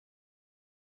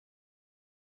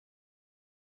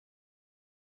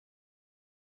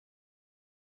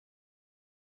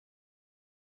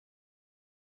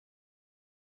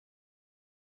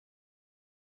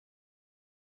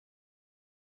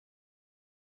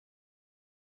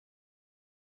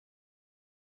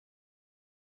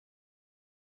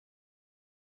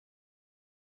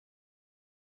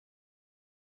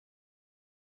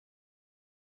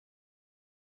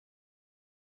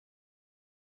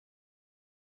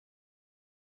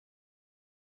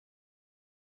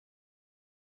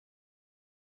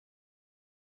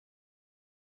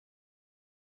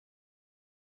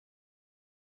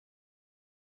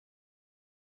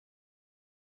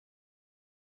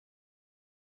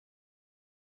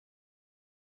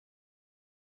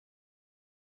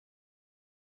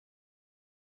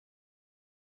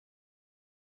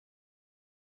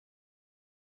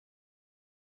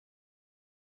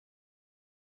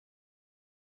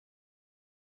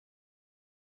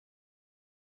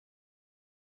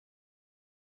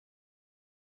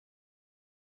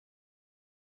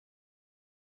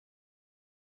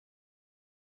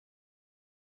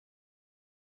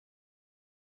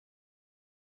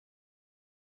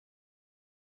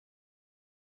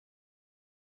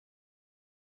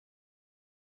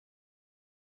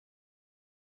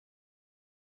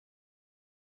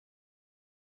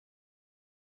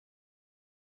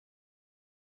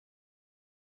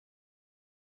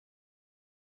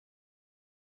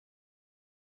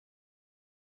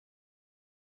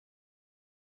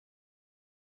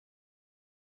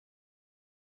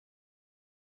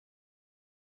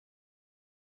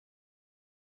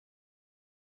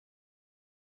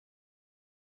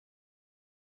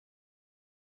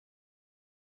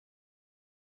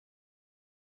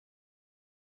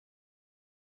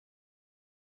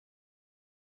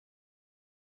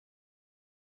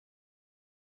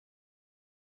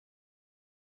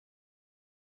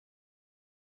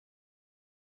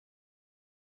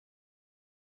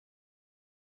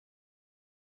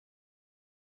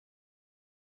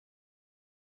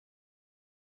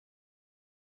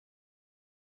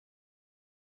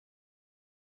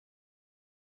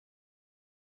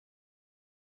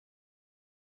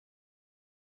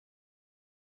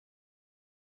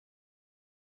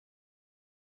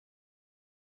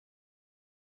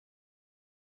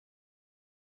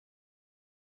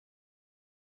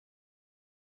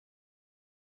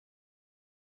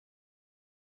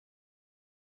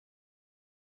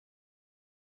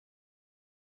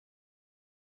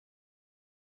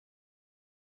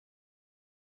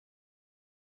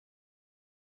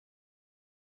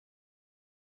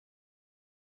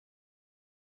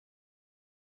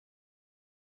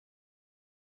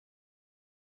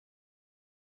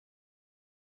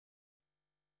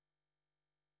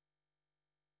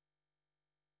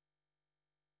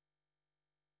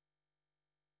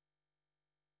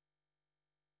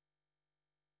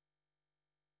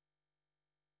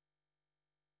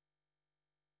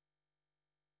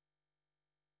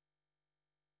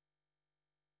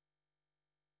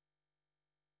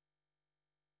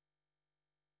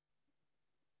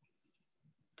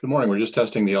Good morning. We're just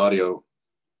testing the audio.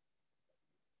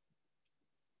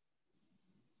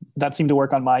 That seemed to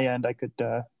work on my end. I could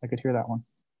hear that one.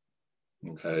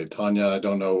 Okay, Tanya, I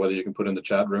don't know whether you can put in the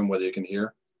chat room whether you can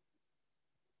hear.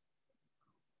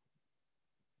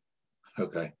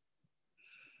 Okay.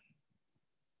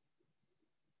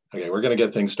 Okay, we're going to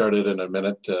get things started in a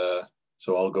minute,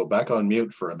 so I'll go back on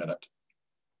mute for a minute.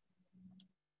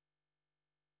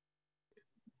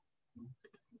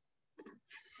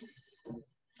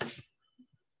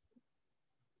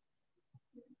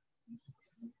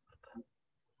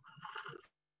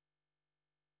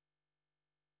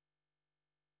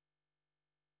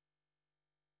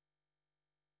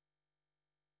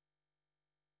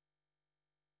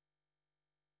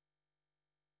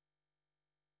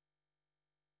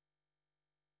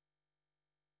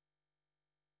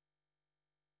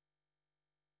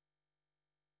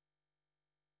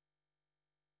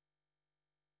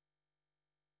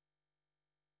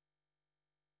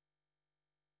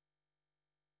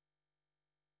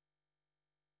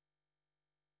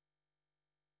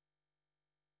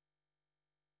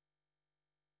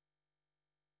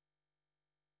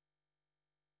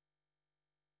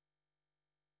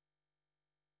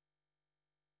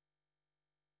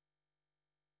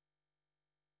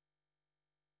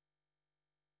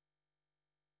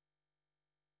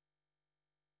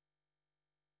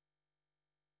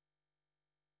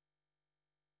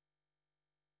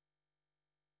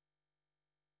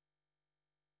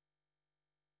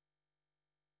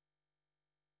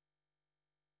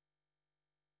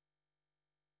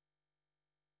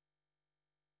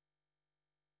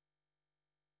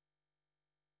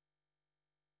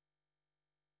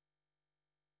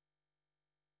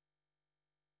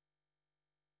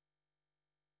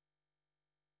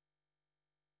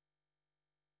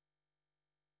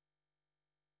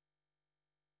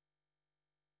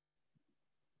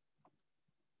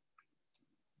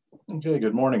 Okay,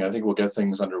 good morning. I think we'll get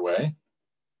things underway.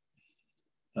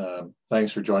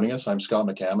 Thanks for joining us. I'm Scott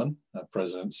McCammon,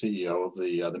 President and CEO of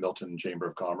the Milton Chamber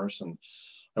of Commerce. And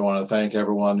I want to thank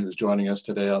everyone who's joining us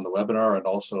today on the webinar and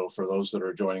also for those that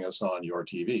are joining us on your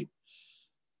TV.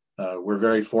 We're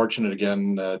very fortunate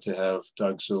again to have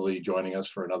Doug Sooley joining us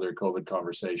for another COVID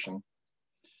conversation.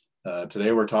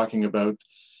 Today we're talking about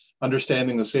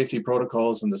understanding the safety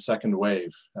protocols in the second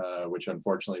wave, which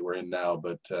unfortunately we're in now,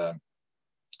 but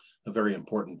a very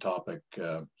important topic.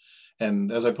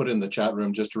 And as I put in the chat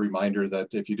room, just a reminder that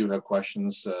if you do have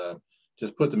questions,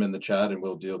 just put them in the chat and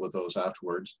we'll deal with those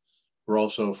afterwards. We're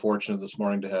also fortunate this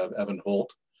morning to have Evan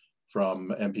Holt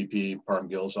from MPP Parham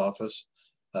Gill's office.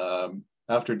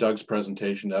 After Doug's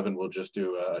presentation, Evan will just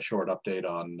do a short update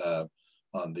on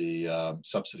the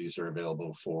subsidies that are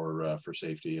available for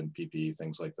safety and PPE,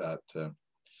 things like that.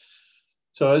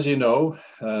 So as you know,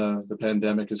 the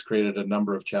pandemic has created a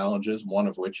number of challenges, one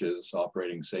of which is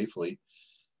operating safely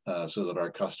so that our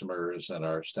customers and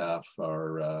our staff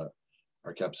are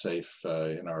kept safe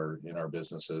in our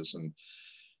businesses. And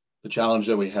the challenge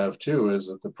that we have too is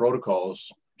that the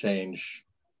protocols change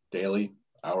daily,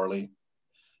 hourly.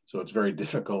 So it's very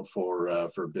difficult for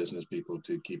business people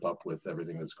to keep up with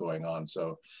everything that's going on.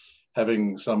 So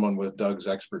having someone with Doug's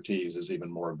expertise is even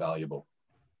more valuable.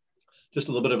 Just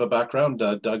a little bit of a background,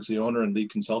 Doug's the owner and lead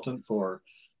consultant for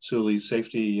Sooley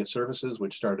Safety Services,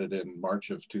 which started in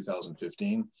March of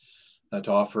 2015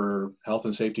 to offer health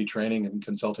and safety training and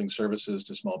consulting services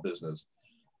to small business.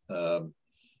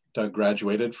 Doug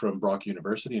graduated from Brock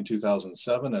University in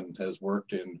 2007 and has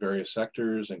worked in various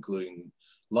sectors, including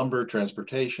lumber,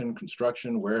 transportation,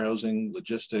 construction, warehousing,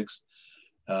 logistics,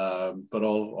 but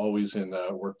always in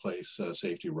a workplace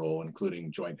safety role,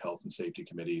 including joint health and safety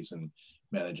committees and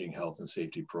managing health and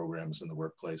safety programs in the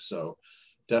workplace. So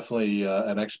definitely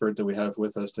an expert that we have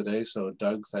with us today. So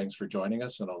Doug, thanks for joining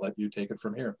us, and I'll let you take it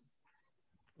from here.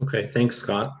 Okay, thanks,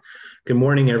 Scott. Good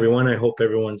morning, everyone. I hope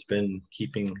everyone's been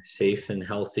keeping safe and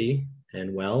healthy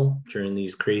and well during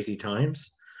these crazy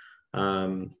times.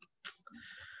 Today,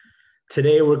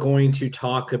 we're going to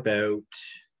talk about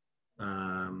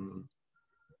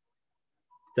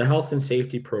the health and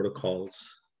safety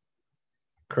protocols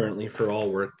currently for all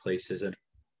workplaces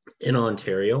in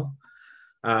Ontario.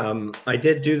 I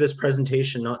did do this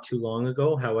presentation not too long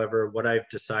ago. However, what I've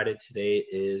decided today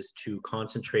is to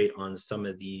concentrate on some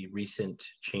of the recent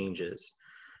changes.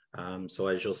 So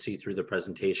as you'll see through the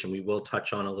presentation, we will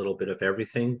touch on a little bit of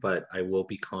everything, but I will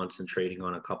be concentrating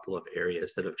on a couple of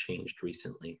areas that have changed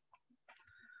recently.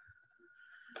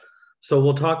 So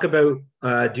we'll talk about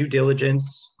due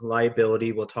diligence,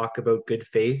 liability. We'll talk about good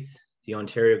faith. The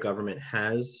Ontario government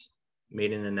has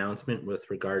made an announcement with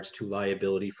regards to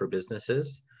liability for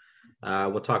businesses.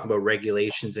 We'll talk about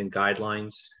regulations and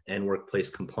guidelines and workplace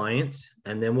compliance,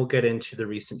 and then we'll get into the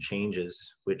recent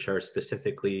changes, which are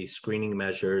specifically screening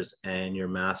measures and your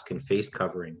mask and face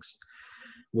coverings.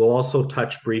 We'll also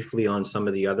touch briefly on some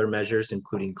of the other measures,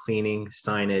 including cleaning,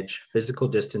 signage, physical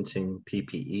distancing,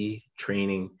 PPE,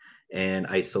 training, and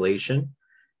isolation.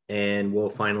 And we'll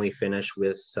finally finish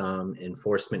with some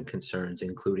enforcement concerns,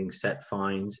 including set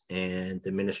fines and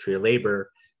the Ministry of Labor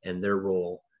and their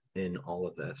role in all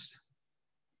of this.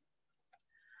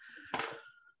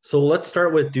 So let's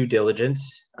start with due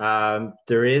diligence.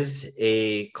 There is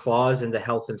a clause in the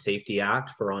Health and Safety Act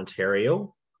for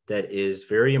Ontario that is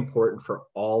very important for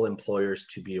all employers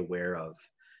to be aware of.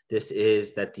 This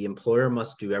is that the employer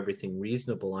must do everything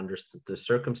reasonable under the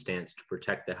circumstance to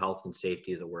protect the health and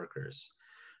safety of the workers.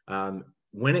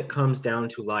 When it comes down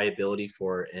to liability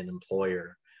for an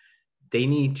employer, they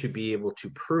need to be able to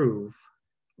prove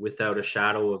without a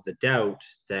shadow of the doubt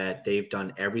that they've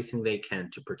done everything they can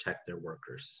to protect their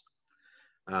workers.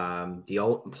 The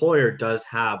employer does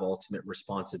have ultimate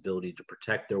responsibility to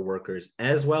protect their workers,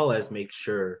 as well as make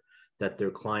sure that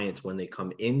their clients, when they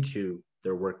come into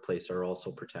their workplace, are also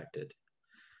protected.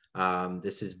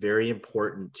 This is very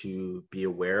important to be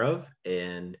aware of,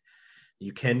 and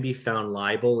you can be found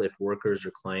liable if workers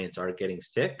or clients are getting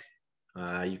sick.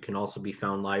 You can also be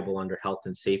found liable under health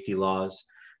and safety laws,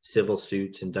 civil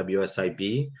suits, and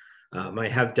WSIB. I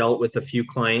have dealt with a few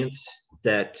clients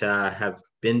that have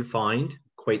been fined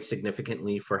quite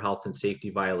significantly for health and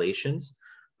safety violations.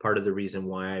 Part of the reason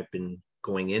why I've been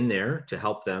going in there to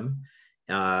help them.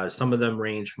 Some of them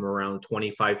range from around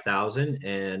 25,000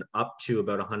 and up to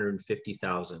about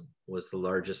 150,000 was the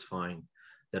largest fine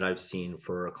that I've seen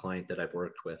for a client that I've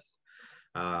worked with.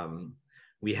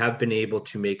 We have been able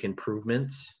to make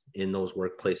improvements in those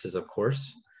workplaces, of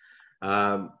course,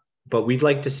 but we'd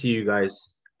like to see you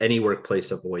guys, any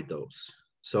workplace, avoid those.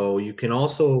 So you can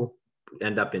also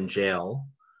end up in jail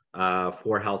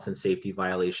for health and safety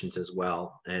violations as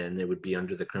well, and it would be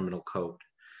under the criminal code.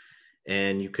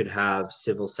 And you could have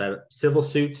civil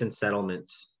suits and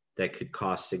settlements that could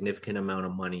cost significant amount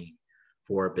of money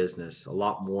for a business, a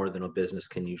lot more than a business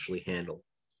can usually handle.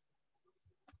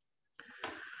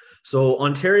 So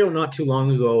Ontario, not too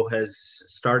long ago, has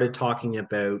started talking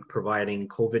about providing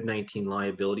COVID-19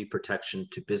 liability protection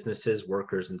to businesses,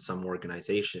 workers, and some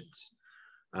organizations.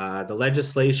 The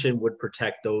legislation would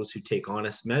protect those who take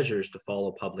honest measures to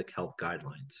follow public health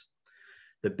guidelines.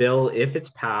 The bill, if it's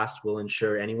passed, will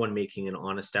ensure anyone making an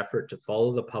honest effort to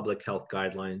follow the public health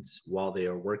guidelines while they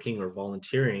are working or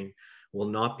volunteering will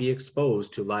not be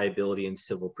exposed to liability in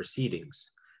civil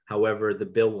proceedings. However, the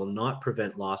bill will not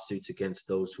prevent lawsuits against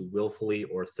those who willfully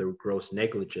or through gross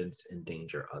negligence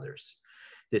endanger others.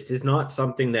 This is not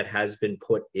something that has been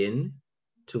put in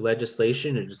to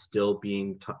legislation. It is still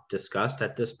being discussed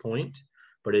at this point,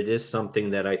 but it is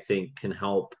something that I think can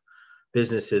help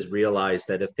businesses realize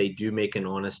that if they do make an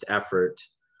honest effort,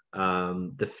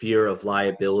 the fear of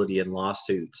liability and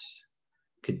lawsuits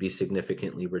could be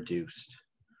significantly reduced.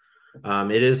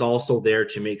 It is also there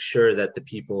to make sure that the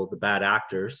people, the bad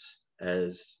actors,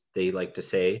 as they like to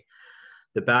say,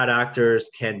 the bad actors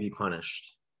can be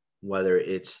punished, whether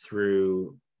it's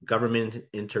through government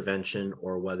intervention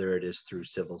or whether it is through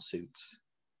civil suits.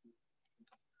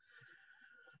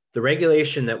 The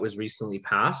regulation that was recently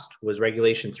passed was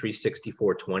Regulation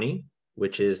 36420,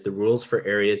 which is the rules for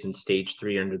areas in Stage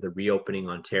 3 under the Reopening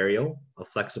Ontario, a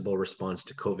flexible response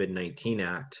to COVID-19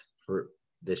 Act for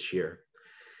this year.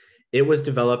 It was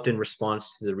developed in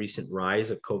response to the recent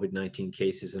rise of COVID-19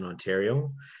 cases in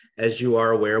Ontario. As you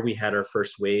are aware, we had our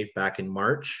first wave back in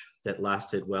March that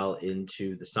lasted well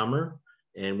into the summer,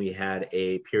 and we had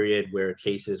a period where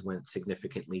cases went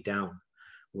significantly down,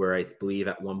 where I believe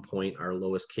at one point our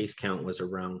lowest case count was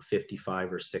around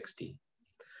 55 or 60.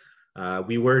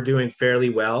 We were doing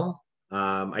fairly well.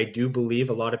 I do believe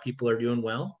a lot of people are doing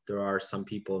well. There are some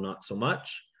people not so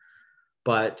much.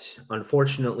 But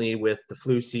unfortunately, with the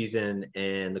flu season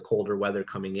and the colder weather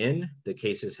coming in, the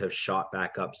cases have shot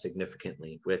back up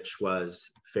significantly, which was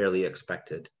fairly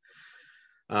expected.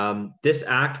 This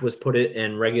act was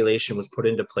and regulation was put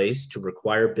into place to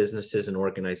require businesses and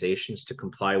organizations to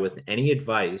comply with any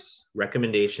advice,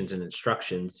 recommendations, and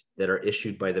instructions that are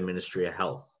issued by the Ministry of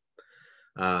Health.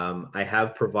 I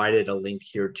have provided a link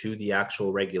here to the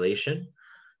actual regulation.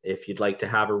 If you'd like to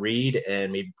have a read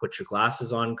and maybe put your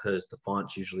glasses on because the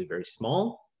font's usually very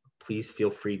small, please feel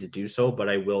free to do so, but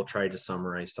I will try to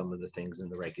summarize some of the things in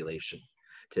the regulation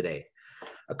today.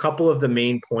 A couple of the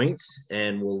main points,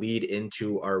 and will lead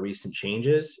into our recent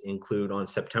changes, include on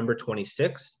September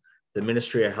 26th, the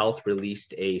Ministry of Health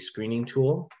released a screening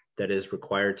tool that is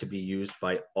required to be used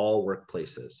by all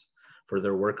workplaces for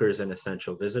their workers and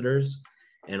essential visitors.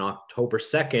 And October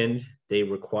 2nd, they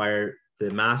require the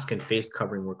mask and face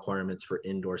covering requirements for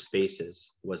indoor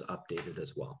spaces was updated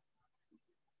as well.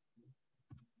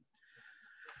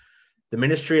 The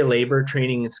Ministry of Labor,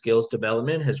 Training and Skills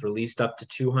Development has released up to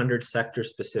 200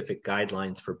 sector-specific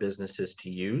guidelines for businesses to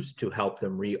use to help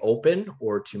them reopen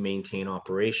or to maintain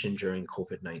operation during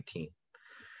COVID-19.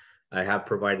 I have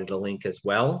provided a link as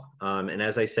well. And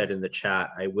as I said in the chat,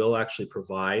 I will actually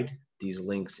provide these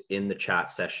links in the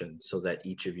chat session so that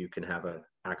each of you can have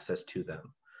access to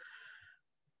them.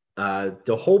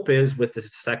 The hope is with the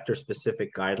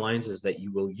sector-specific guidelines is that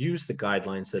you will use the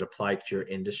guidelines that apply to your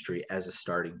industry as a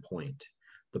starting point.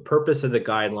 The purpose of the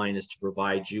guideline is to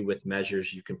provide you with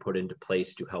measures you can put into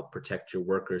place to help protect your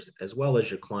workers as well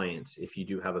as your clients if you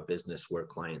do have a business where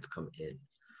clients come in.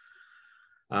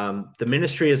 The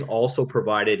ministry has also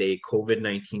provided a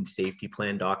COVID-19 safety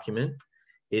plan document.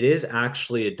 It is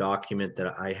actually a document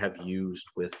that I have used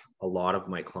with a lot of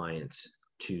my clients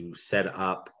to set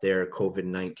up their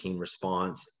COVID-19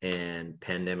 response and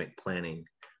pandemic planning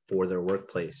for their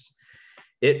workplace.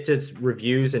 It just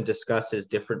reviews and discusses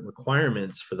different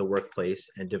requirements for the workplace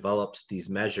and develops these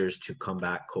measures to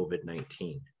combat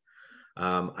COVID-19.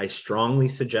 I strongly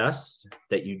suggest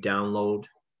that you download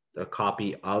a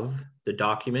copy of the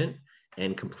document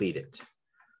and complete it.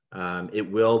 It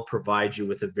will provide you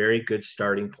with a very good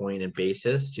starting point and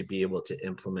basis to be able to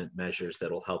implement measures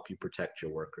that will help you protect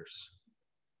your workers.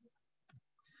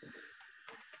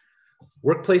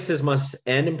 Workplaces must,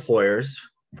 and employers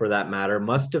for that matter,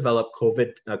 must develop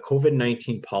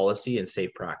COVID-19 policy and safe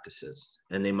practices.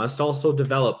 And they must also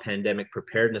develop pandemic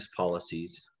preparedness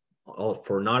policies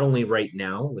for not only right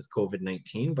now with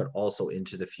COVID-19, but also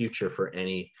into the future for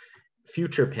any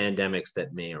future pandemics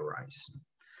that may arise.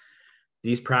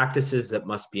 These practices that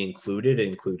must be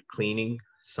include cleaning,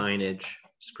 signage,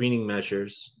 screening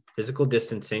measures, physical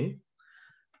distancing,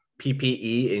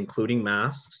 PPE, including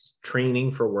masks, training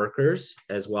for workers,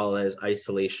 as well as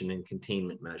isolation and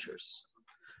containment measures.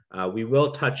 We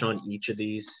will touch on each of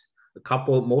these,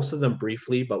 most of them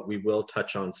briefly, but we will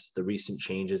touch on the recent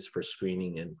changes for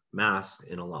screening and masks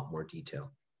in a lot more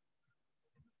detail.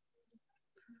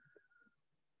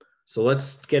 So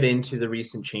let's get into the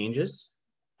recent changes.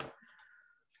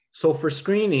 So for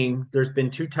screening, there's been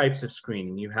two types of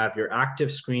screening. You have your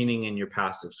active screening and your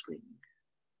passive screening.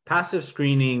 Passive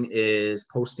screening is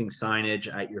posting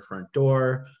signage at your front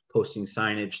door, posting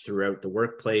signage throughout the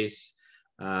workplace,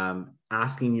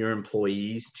 asking your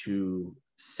employees to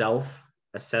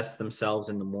self-assess themselves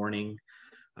in the morning,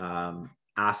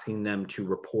 asking them to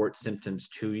report symptoms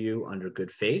to you under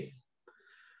good faith.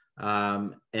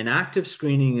 And active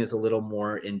screening is a little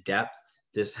more in-depth.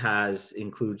 This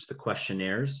includes the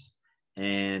questionnaires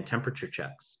and temperature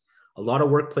checks. A lot of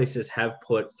workplaces have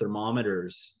put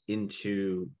thermometers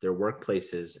into their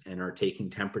workplaces and are taking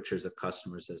temperatures of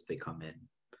customers as they come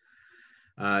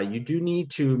in. You do need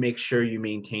to make sure you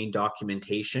maintain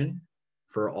documentation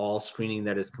for all screening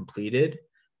that is completed.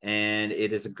 And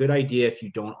it is a good idea if you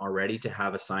don't already to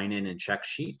have a sign-in and check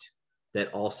sheet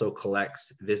that also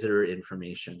collects visitor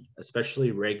information,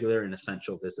 especially regular and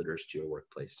essential visitors to your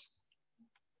workplace.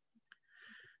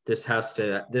 This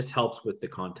helps with the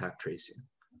contact tracing.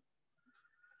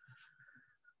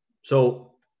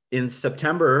 So in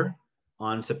September,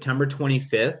 on September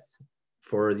 25th,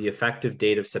 for the effective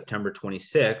date of September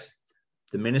 26th,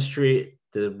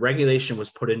 the regulation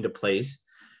was put into place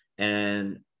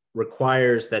and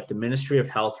requires that the Ministry of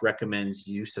Health recommends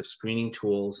use of screening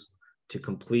tools to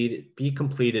be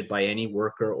completed by any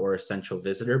worker or essential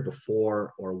visitor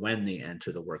before or when they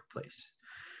enter the workplace.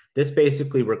 This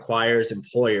basically requires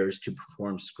employers to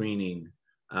perform screening,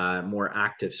 more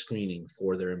active screening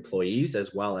for their employees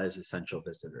as well as essential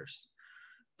visitors.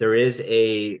 There is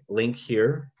a link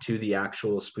here to the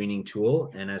actual screening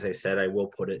tool. And as I said, I will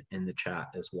put it in the chat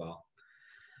as well.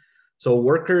 So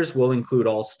workers will include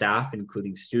all staff,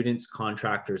 including students,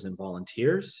 contractors, and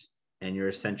volunteers. And your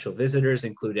essential visitors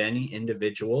include any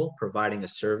individual providing a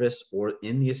service or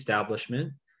in the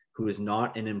establishment who is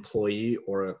not an employee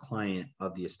or a client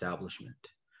of the establishment.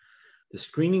 The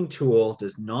screening tool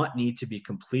does not need to be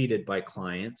completed by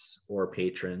clients or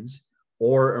patrons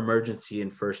or emergency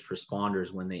and first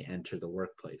responders when they enter the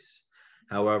workplace.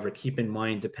 However, keep in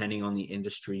mind, depending on the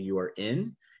industry you are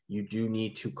in, you do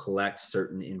need to collect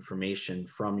certain information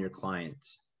from your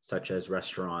clients, such as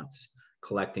restaurants,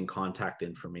 collecting contact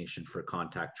information for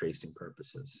contact tracing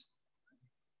purposes.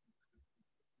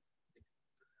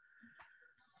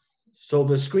 So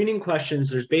the screening questions,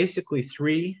 there's basically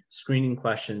 3 screening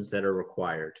questions that are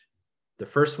required. The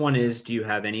first one is, do you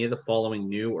have any of the following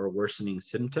new or worsening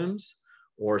symptoms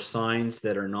or signs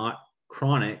that are not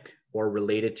chronic or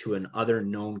related to an other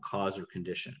known cause or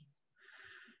condition?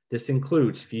 This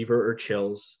includes fever or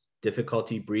chills,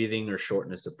 difficulty breathing or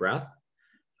shortness of breath,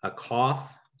 a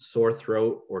cough, sore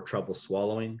throat or trouble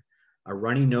swallowing, a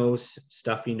runny nose,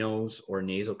 stuffy nose or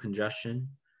nasal congestion,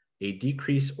 a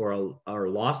decrease or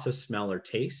loss of smell or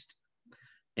taste,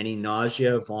 any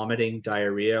nausea, vomiting,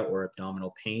 diarrhea, or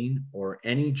abdominal pain, or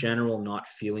any general not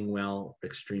feeling well,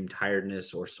 extreme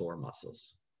tiredness, or sore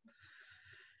muscles.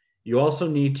 You also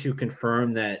need to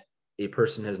confirm that a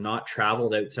person has not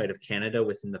traveled outside of Canada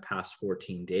within the past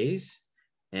 14 days,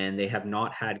 and they have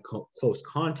not had close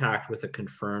contact with a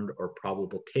confirmed or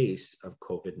probable case of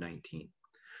COVID-19.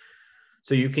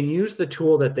 So you can use the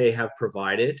tool that they have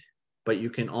provided, but you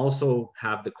can also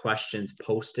have the questions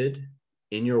posted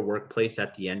in your workplace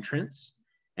at the entrance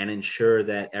and ensure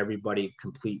that everybody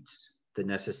completes the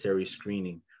necessary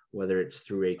screening, whether it's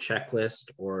through a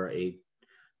checklist or a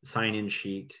sign-in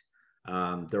sheet.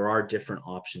 There are different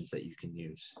options that you can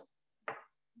use.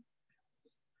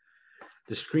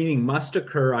 The screening must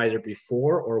occur either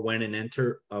before or when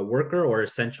a worker or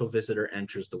essential visitor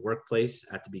enters the workplace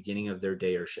at the beginning of their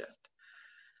day or shift.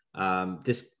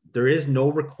 There is no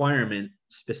requirement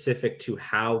specific to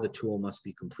how the tool must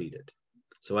be completed.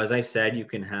 So as I said, you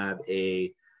can have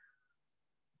a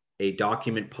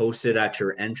document posted at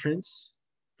your entrance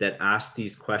that asks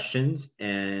these questions,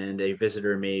 and a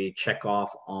visitor may check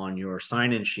off on your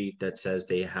sign-in sheet that says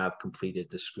they have completed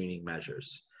the screening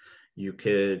measures. You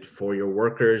could, for your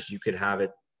workers, you could have it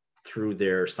through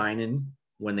their sign-in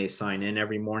when they sign in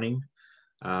every morning.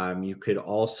 You could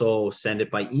also send it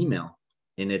by email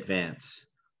in advance,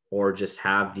 or just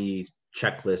have the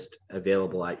checklist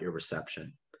available at your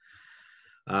reception.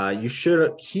 You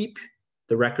should keep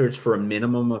the records for a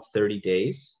minimum of 30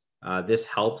 days. This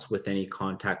helps with any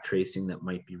contact tracing that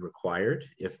might be required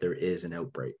if there is an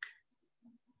outbreak.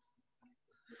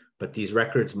 But these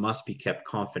records must be kept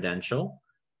confidential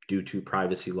due to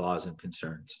privacy laws and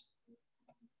concerns.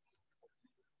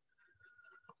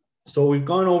 So we've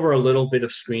gone over a little bit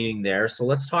of screening there. So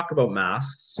let's talk about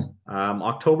masks.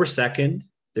 October 2nd,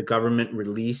 the government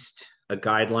released a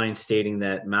guideline stating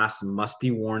that masks must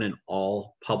be worn in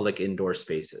all public indoor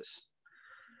spaces.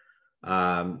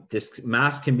 This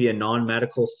mask can be a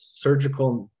non-medical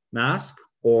surgical mask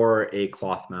or a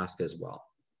cloth mask as well.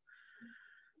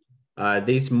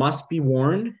 These must be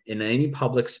worn in any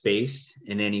public space,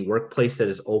 in any workplace that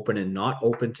is open and not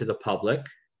open to the public,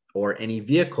 or any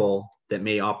vehicle that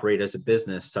may operate as a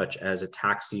business, such as a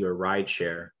taxi or ride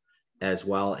share, as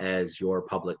well as your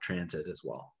public transit as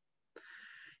well.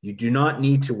 You do not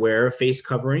need to wear a face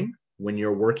covering when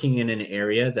you're working in an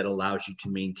area that allows you to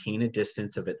maintain a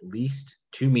distance of at least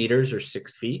 2 meters or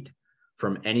 6 feet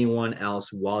from anyone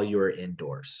else while you're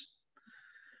indoors.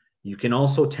 You can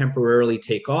also temporarily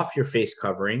take off your face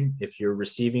covering if you're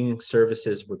receiving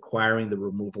services requiring the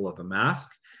removal of a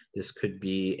mask. This could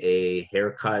be a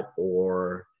haircut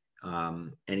or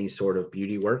any sort of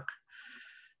beauty work.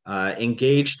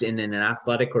 Engaged in an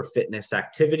athletic or fitness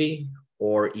activity,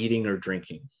 or eating or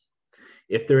drinking.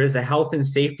 If there is a health and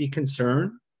safety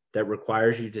concern that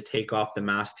requires you to take off the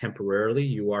mask temporarily,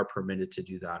 you are permitted to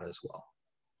do that as well.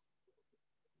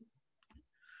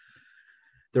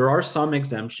 There are some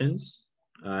exemptions.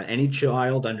 Any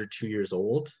child under 2 years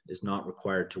old is not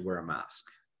required to wear a mask.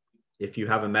 If you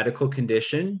have a medical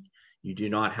condition, you do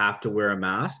not have to wear a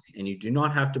mask, and you do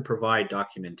not have to provide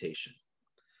documentation.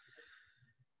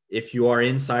 If you are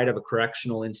inside of a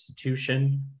correctional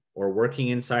institution or working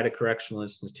inside a correctional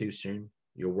institution,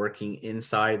 you're working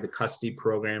inside the custody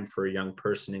program for a young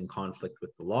person in conflict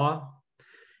with the law,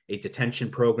 a detention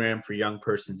program for young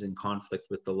persons in conflict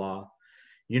with the law,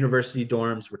 university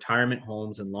dorms, retirement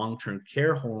homes, and long-term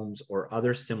care homes or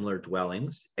other similar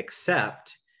dwellings,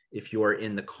 except if you are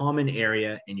in the common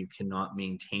area and you cannot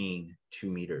maintain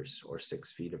 2 meters or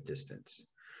 6 feet of distance.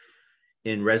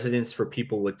 In residence for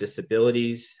people with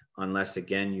disabilities, unless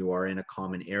again you are in a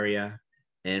common area,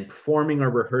 and performing or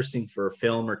rehearsing for a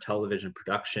film or television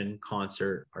production,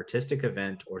 concert, artistic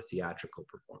event, or theatrical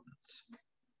performance.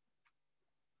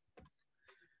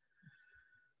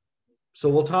 So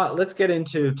let's get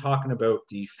into talking about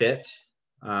the fit.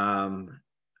 I'm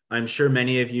sure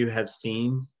many of you have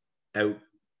seen out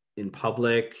in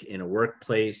public, in a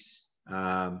workplace,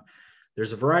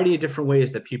 there's a variety of different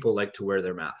ways that people like to wear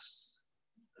their masks.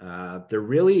 There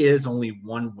really is only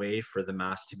one way for the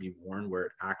mask to be worn where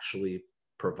it actually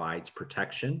provides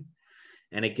protection.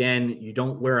 And again, you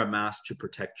don't wear a mask to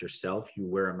protect yourself, you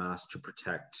wear a mask to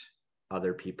protect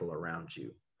other people around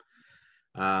you.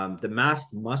 The mask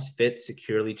must fit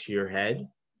securely to your head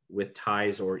with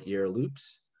ties or ear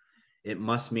loops. It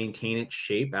must maintain its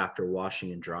shape after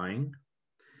washing and drying.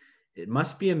 It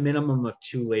must be a minimum of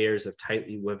 2 layers of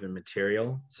tightly woven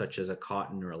material, such as a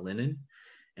cotton or a linen,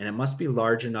 and it must be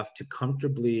large enough to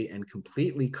comfortably and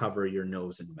completely cover your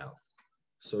nose and mouth.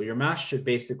 So your mask should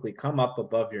basically come up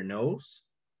above your nose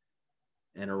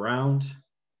and around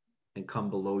and come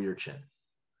below your chin.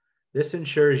 This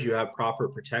ensures you have proper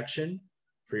protection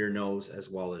for your nose as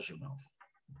well as your mouth.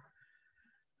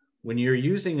 When you're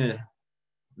using a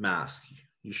mask,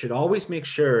 you should always make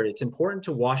sure it's important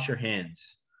to wash your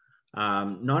hands,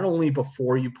 not only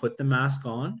before you put the mask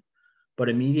on, but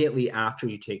immediately after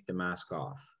you take the mask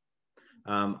off.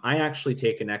 I actually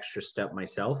take an extra step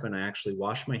myself, and I actually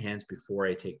wash my hands before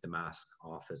I take the mask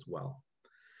off as well.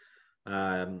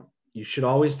 You should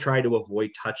always try to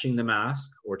avoid touching the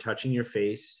mask or touching your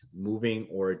face, moving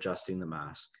or adjusting the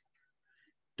mask.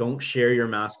 Don't share your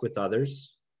mask with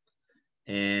others.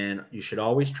 And you should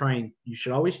always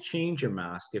change your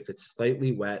mask if it's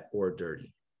slightly wet or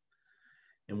dirty.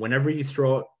 And whenever you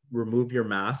remove your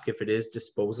mask, if it is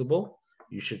disposable,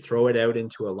 you should throw it out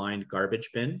into a lined garbage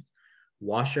bin.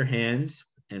 Wash your hands,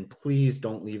 and please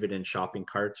don't leave it in shopping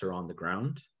carts or on the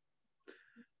ground.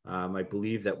 I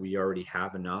believe that we already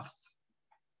have enough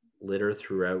litter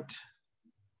throughout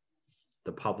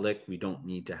the public. We don't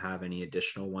need to have any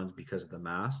additional ones because of the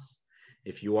masks.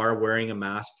 If you are wearing a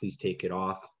mask, please take it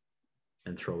off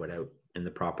and throw it out in the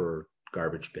proper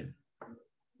garbage bin.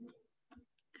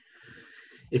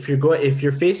 If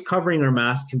your face covering or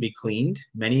mask can be cleaned,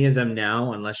 many of them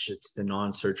now, unless it's the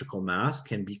non-surgical mask,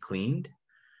 can be cleaned.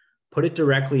 Put it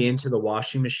directly into the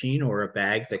washing machine or a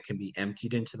bag that can be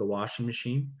emptied into the washing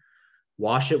machine.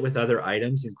 Wash it with other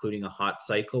items, including a hot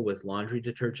cycle with laundry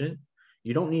detergent.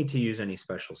 You don't need to use any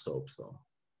special soaps though.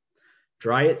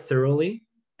 Dry it thoroughly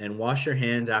and wash your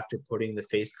hands after putting the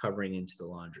face covering into the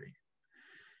laundry.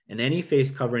 And any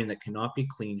face covering that cannot be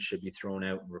cleaned should be thrown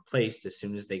out and replaced as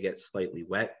soon as they get slightly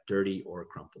wet, dirty, or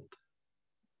crumpled.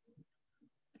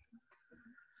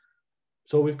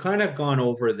 So we've kind of gone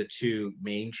over the 2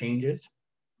 main changes.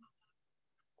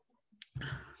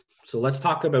 So let's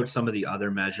talk about some of the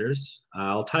other measures.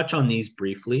 I'll touch on these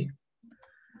briefly.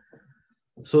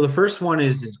 So the first one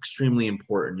is extremely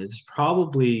important. It's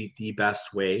probably the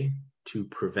best way to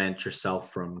prevent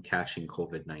yourself from catching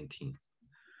COVID-19.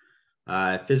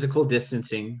 Physical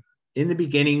distancing. In the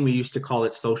beginning, we used to call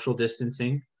it social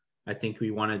distancing. I think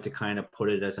we wanted to kind of put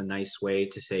it as a nice way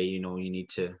to say, you need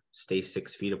to stay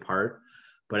 6 feet apart.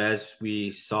 But as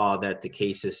we saw that the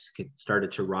cases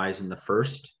started to rise in the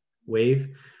first wave,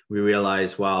 we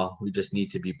realized, well, we just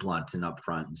need to be blunt and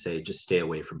upfront and say, just stay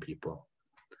away from people.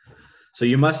 So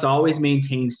you must always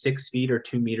maintain 6 feet or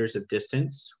 2 meters of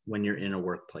distance when you're in a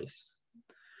workplace.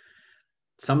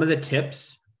 Some of the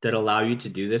tips that allow you to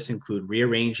do this include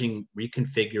rearranging,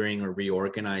 reconfiguring, or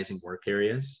reorganizing work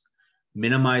areas,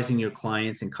 minimizing your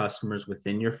clients and customers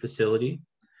within your facility,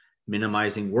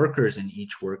 minimizing workers in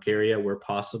each work area where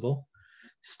possible,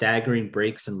 staggering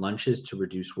breaks and lunches to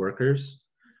reduce workers,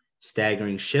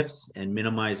 staggering shifts and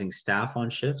minimizing staff on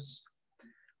shifts,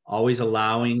 always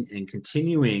allowing and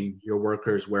continuing your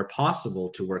workers where possible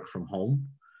to work from home,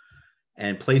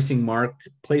 and place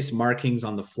markings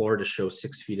on the floor to show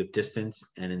 6 feet of distance,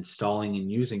 and installing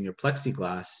and using your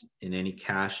plexiglass in any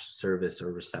cash, service,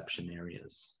 or reception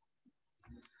areas.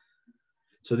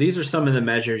 So these are some of the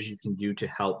measures you can do to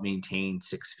help maintain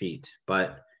 6 feet,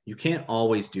 but you can't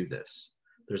always do this.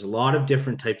 There's a lot of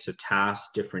different types of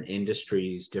tasks, different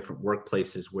industries, different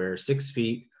workplaces where 6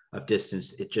 feet of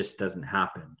distance, it just doesn't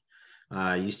happen.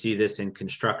 You see this in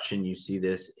construction, you see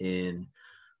this in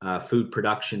food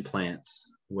production plants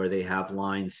where they have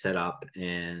lines set up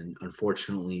and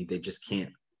unfortunately they just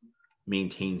can't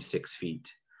maintain 6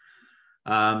 feet.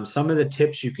 Some of the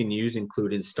tips you can use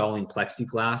include installing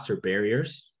plexiglass or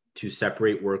barriers to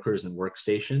separate workers and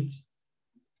workstations,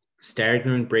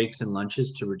 staggering breaks and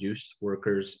lunches to reduce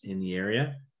workers in the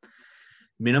area,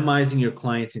 minimizing your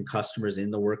clients and customers in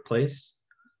the workplace,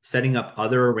 setting up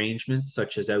other arrangements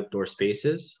such as outdoor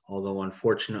spaces, although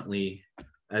unfortunately,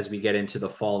 as we get into the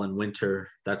fall and winter,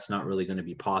 that's not really going to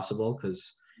be possible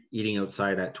because eating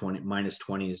outside at minus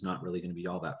 20 is not really going to be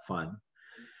all that fun.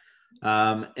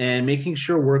 And making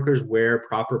sure workers wear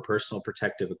proper personal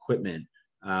protective equipment.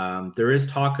 There is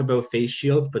talk about face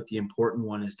shields, but the important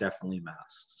one is definitely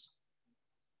masks.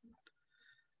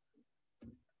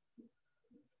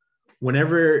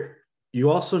 Whenever you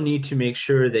also need to make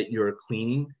sure that you're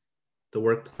cleaning the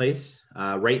workplace.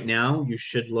 Right now, you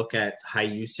should look at high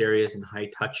use areas and high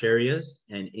touch areas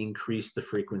and increase the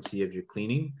frequency of your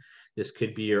cleaning. This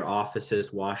could be your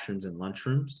offices, washrooms, and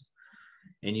lunchrooms.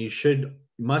 And you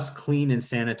must clean and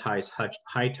sanitize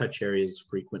high touch areas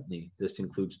frequently. This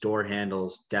includes door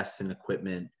handles, desks and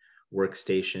equipment,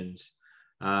 workstations.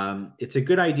 It's a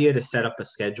good idea to set up a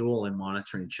schedule and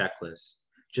monitoring checklists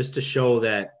just to show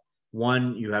that,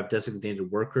 one, you have designated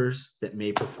workers that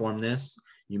may perform this.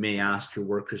 You may ask your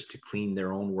workers to clean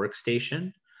their own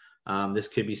workstation. This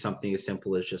could be something as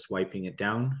simple as just wiping it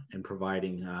down and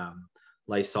providing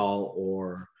Lysol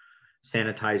or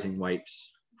sanitizing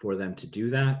wipes for them to do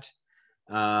that.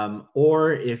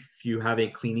 Or if you have a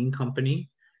cleaning company,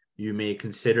 you may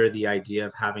consider the idea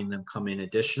of having them come in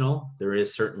additional. There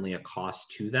is certainly a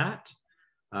cost to that.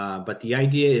 But the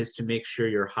idea is to make sure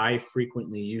your high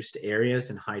frequently used areas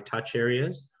and high touch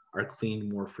areas are cleaned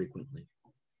more frequently.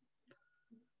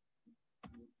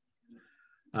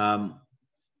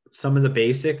 Some of the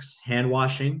basics: hand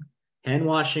washing. Hand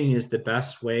washing is the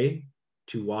best way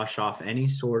to wash off any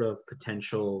sort of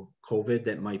potential COVID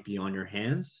that might be on your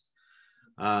hands.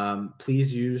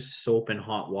 Please use soap and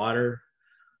hot water,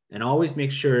 and always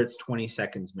make sure it's 20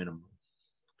 seconds minimum.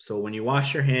 So when you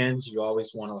wash your hands, you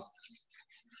always want to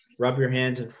rub your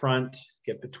hands in front,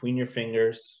 get between your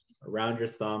fingers, around your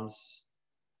thumbs,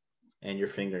 and your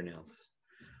fingernails.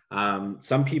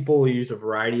 Some people will use a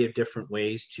variety of different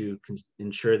ways to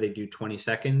ensure they do 20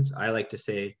 seconds. I like to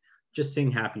say, just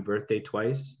sing happy birthday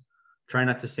twice. Try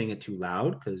not to sing it too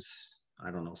loud because,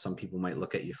 I don't know, some people might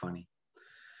look at you funny.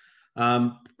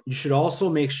 You should also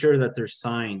make sure that there's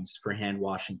signs for hand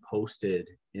washing posted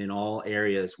in all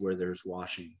areas where there's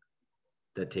washing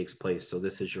that takes place. So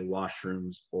this is your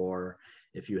washrooms, or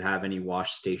if you have any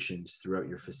wash stations throughout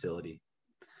your facility.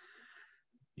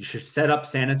 You should set up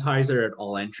sanitizer at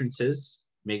all entrances.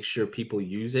 Make sure people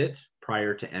use it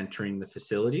prior to entering the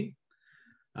facility.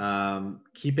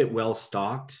 Keep it well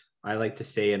stocked. I like to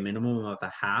say a minimum of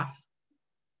a half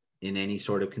in any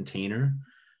sort of container.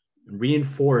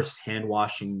 Reinforce hand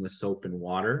washing with soap and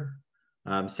water.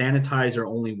 Sanitizer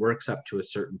only works up to a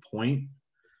certain point.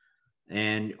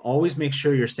 And always make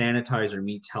sure your sanitizer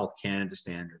meets Health Canada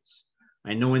standards.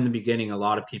 I know in the beginning, a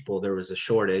lot of people, there was a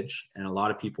shortage and a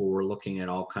lot of people were looking at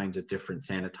all kinds of different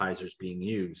sanitizers being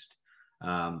used.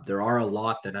 There are a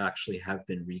lot that actually have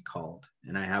been recalled,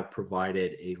 and I have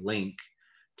provided a link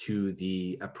to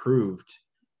the approved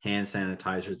hand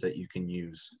sanitizers that you can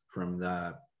use from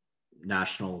the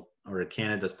national or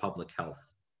Canada's public health.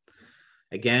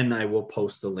 Again, I will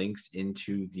post the links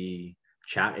into the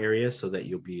chat area so that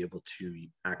you'll be able to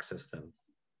access them.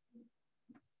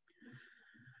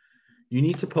 You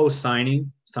need to post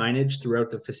signage throughout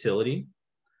the facility.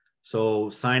 So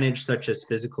signage such as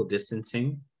physical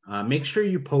distancing. Make sure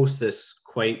you post this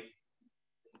quite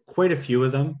a few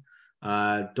of them.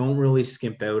 Don't really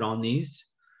skimp out on these.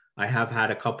 I have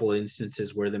had a couple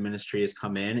instances where the ministry has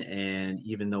come in, and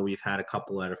even though we've had a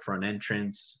couple at a front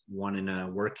entrance, one in a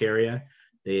work area,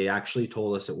 they actually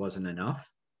told us it wasn't enough.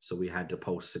 So we had to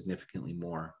post significantly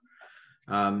more.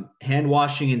 Hand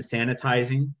washing and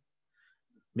sanitizing.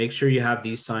 Make sure you have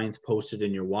these signs posted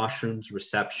in your washrooms,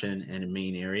 reception, and in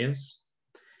main areas.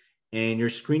 And your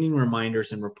screening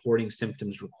reminders and reporting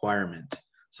symptoms requirement.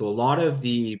 So a lot of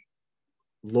the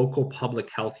local public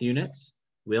health units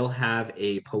will have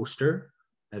a poster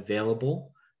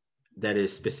available that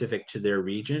is specific to their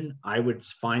region. I would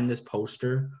find this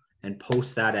poster and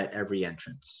post that at every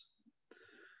entrance.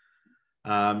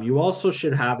 You also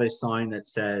should have a sign that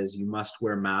says you must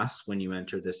wear masks when you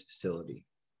enter this facility.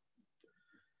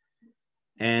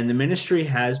 And the ministry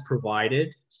has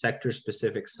provided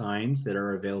sector-specific signs that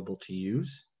are available to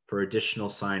use for additional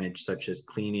signage such as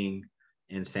cleaning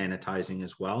and sanitizing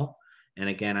as well. And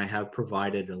again, I have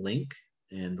provided a link,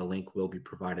 and the link will be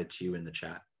provided to you in the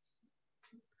chat.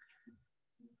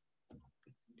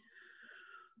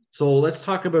 So let's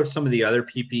talk about some of the other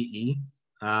PPE.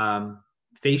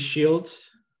 Face shields.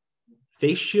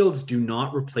 Face shields do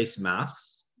not replace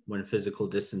masks when physical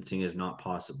distancing is not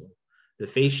possible. The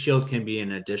face shield can be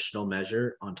an additional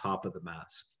measure on top of the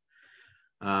mask.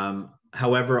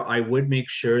 However, I would make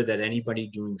sure that anybody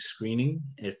doing screening,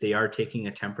 if they are taking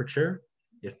a temperature,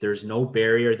 if there's no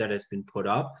barrier that has been put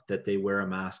up, that they wear a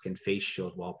mask and face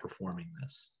shield while performing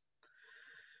this.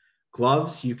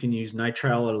 Gloves, you can use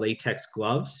nitrile or latex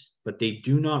gloves, but they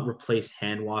do not replace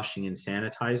hand washing and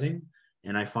sanitizing.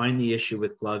 And I find the issue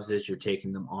with gloves is you're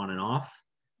taking them on and off.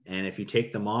 And if you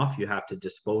take them off, you have to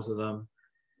dispose of them,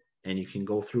 and you can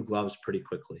go through gloves pretty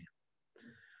quickly.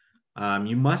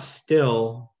 You must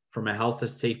still, from a health and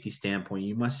safety standpoint,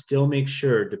 you must still make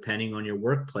sure, depending on your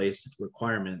workplace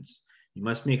requirements, you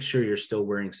must make sure you're still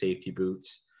wearing safety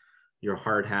boots. your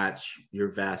hard hats, your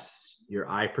vests, your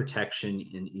eye protection,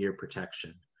 and ear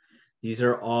protection. These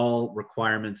are all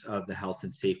requirements of the Health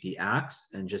and Safety Acts.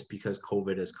 And just because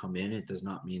COVID has come in, it does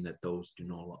not mean that those do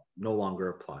no longer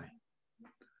apply.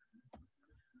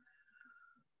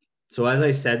 So as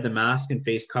I said, the mask and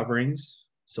face coverings.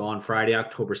 So on Friday,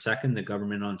 October 2nd, the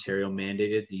government of Ontario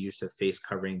mandated the use of face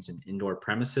coverings in indoor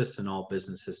premises in all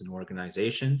businesses and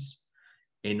organizations.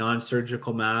 A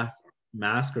non-surgical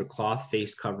mask or cloth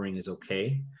face covering is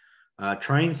okay.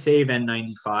 Try and save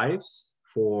N95s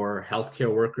for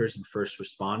healthcare workers and first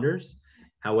responders.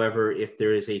 However, if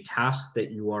there is a task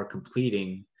that you are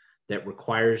completing that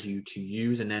requires you to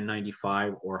use an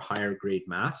N95 or higher grade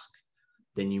mask,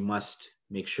 then you must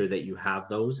make sure that you have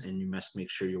those, and you must make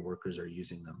sure your workers are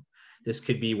using them. This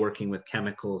could be working with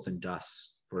chemicals and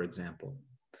dust, for example.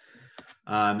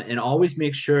 And always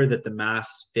make sure that the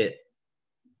masks fit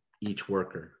each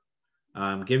worker.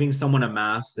 Giving someone a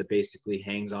mask that basically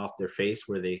hangs off their face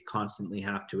where they constantly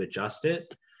have to adjust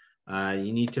it,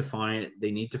 they need to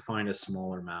find a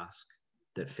smaller mask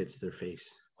that fits their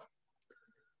face.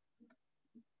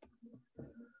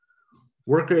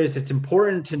 Workers, it's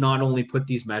important to not only put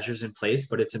these measures in place,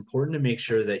 but it's important to make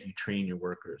sure that you train your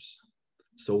workers.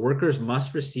 So workers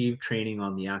must receive training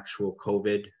on the actual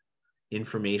COVID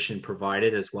information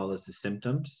provided, as well as the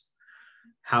symptoms,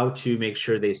 how to make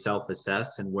sure they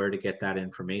self-assess and where to get that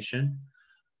information,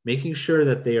 making sure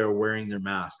that they are wearing their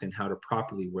mask and how to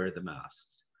properly wear the mask.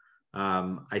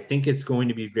 I think it's going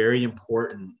to be very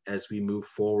important as we move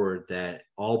forward that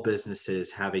all businesses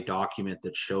have a document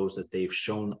that shows that they've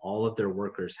shown all of their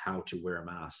workers how to wear a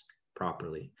mask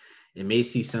properly. It may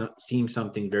seem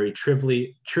something very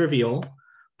trivial,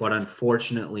 but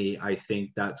unfortunately, I think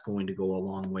that's going to go a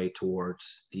long way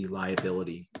towards the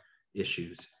liability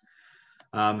issues.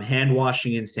 Hand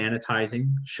washing and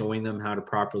sanitizing, showing them how to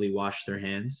properly wash their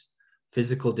hands.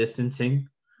 Physical distancing,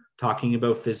 talking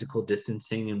about physical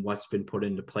distancing and what's been put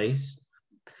into place.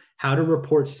 How to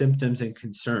report symptoms and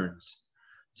concerns.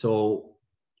 So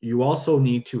you also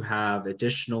need to have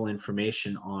additional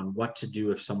information on what to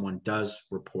do if someone does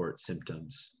report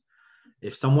symptoms.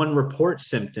 If someone reports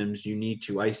symptoms, you need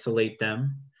to isolate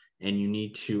them, and you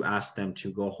need to ask them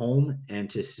to go home and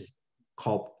to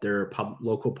call their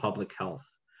local public health.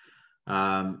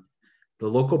 The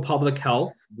local public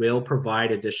health will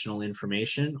provide additional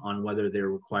information on whether they're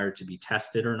required to be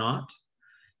tested or not.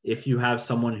 If you have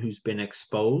someone who's been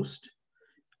exposed,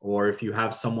 or if you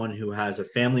have someone who has a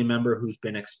family member who's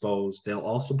been exposed, they'll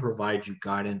also provide you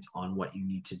guidance on what you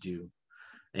need to do.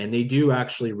 And they do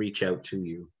actually reach out to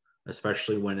you,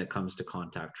 especially when it comes to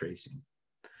contact tracing.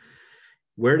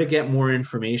 Where to get more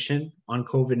information on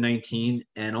COVID-19,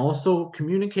 and also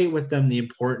communicate with them the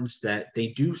importance that they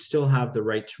do still have the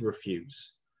right to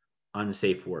refuse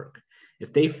unsafe work.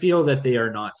 If they feel that they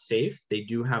are not safe, they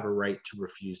do have a right to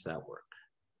refuse that work.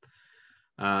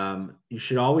 You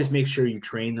should always make sure you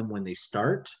train them when they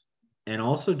start, and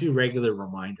also do regular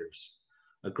reminders.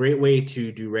 A great way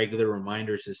to do regular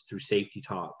reminders is through safety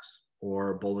talks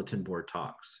or bulletin board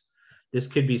talks. This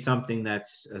could be something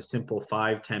that's a simple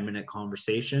 5-10 minute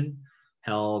conversation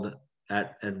held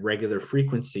at a regular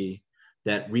frequency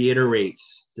that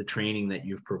reiterates the training that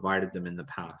you've provided them in the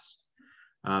past.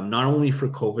 Not only for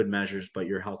COVID measures, but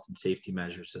your health and safety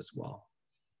measures as well.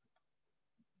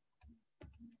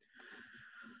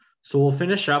 So we'll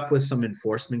finish up with some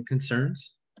enforcement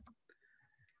concerns.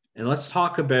 And let's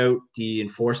talk about the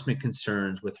enforcement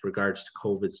concerns with regards to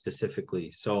COVID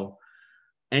specifically. So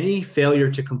any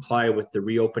failure to comply with the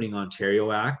Reopening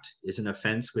Ontario Act is an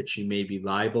offense which you may be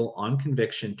liable on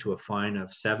conviction to a fine of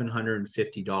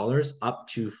 $750 up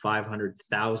to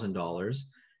 $500,000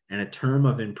 and a term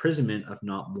of imprisonment of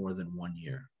not more than 1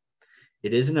 year.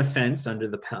 It is an offense under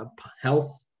the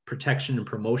Health Protection and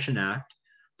Promotion Act,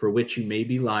 for which you may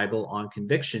be liable on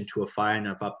conviction to a fine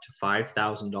of up to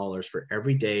 $5,000 for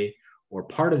every day or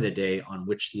part of the day on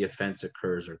which the offense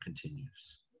occurs or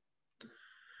continues.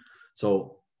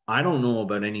 So I don't know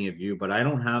about any of you, but I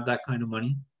don't have that kind of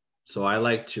money. So I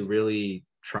like to really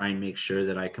try and make sure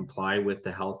that I comply with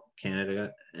the Health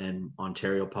Canada and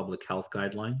Ontario public health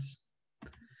guidelines.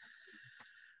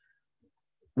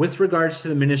 With regards to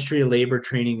the Ministry of Labour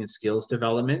Training and Skills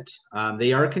Development,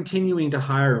 they are continuing to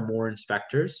hire more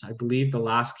inspectors. I believe the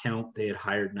last count they had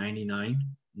hired 99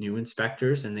 new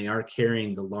inspectors, and they are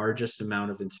carrying the largest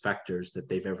amount of inspectors that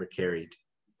they've ever carried.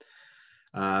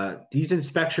 These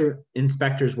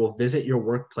inspectors will visit your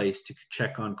workplace to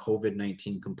check on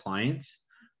COVID-19 compliance,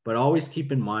 but always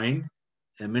keep in mind,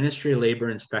 a Ministry of Labour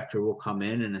inspector will come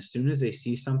in, and as soon as they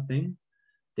see something,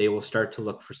 they will start to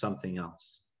look for something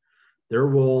else. Their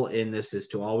role in this is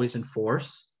to always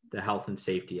enforce the Health and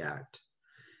Safety Act.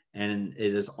 And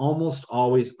it is almost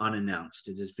always unannounced.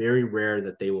 It is very rare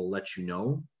that they will let you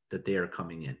know that they are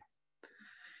coming in.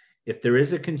 If there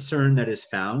is a concern that is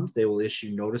found, they will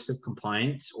issue notice of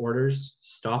compliance orders,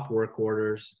 stop work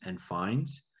orders, and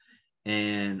fines.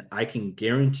 And I can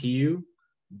guarantee you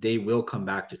they will come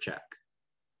back to check.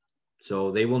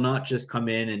 So they will not just come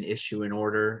in and issue an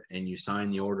order and you sign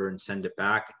the order and send it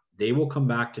back. They will come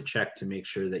back to check to make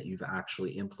sure that you've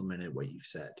actually implemented what you've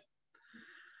said.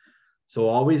 So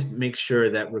always make sure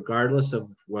that regardless of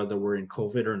whether we're in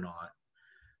COVID or not,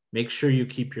 make sure you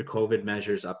keep your COVID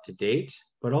measures up to date,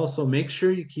 but also make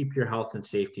sure you keep your health and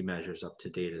safety measures up to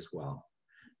date as well.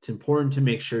 It's important to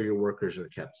make sure your workers are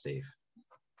kept safe.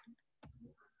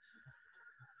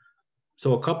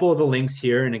 So a couple of the links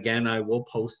here, and again, I will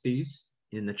post these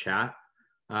in the chat.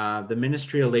 The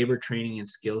Ministry of Labor Training and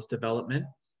Skills Development,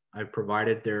 I've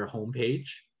provided their homepage,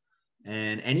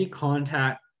 and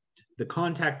the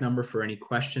contact number for any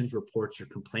questions, reports, or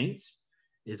complaints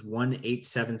is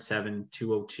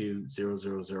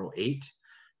 1-877-202-0008.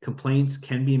 Complaints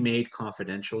can be made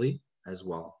confidentially as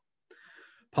well.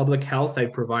 Public Health, I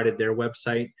provided their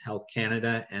website, Health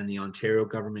Canada, and the Ontario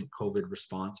Government COVID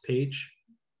response page.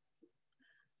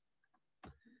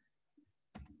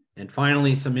 And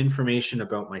finally, some information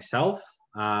about myself.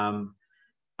 I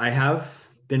have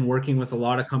been working with a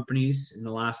lot of companies in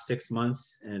the last 6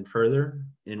 months and further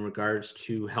in regards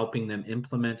to helping them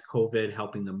implement COVID,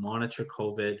 helping them monitor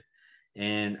COVID.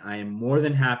 And I am more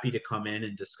than happy to come in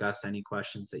and discuss any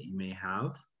questions that you may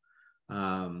have.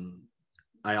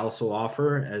 I also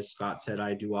offer, as Scott said,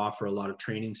 I do offer a lot of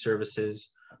training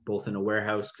services, both in a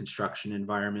warehouse construction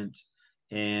environment,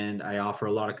 and I offer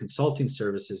a lot of consulting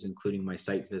services, including my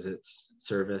site visits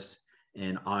service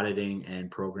and auditing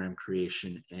and program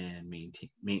creation and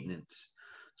maintenance.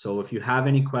 So if you have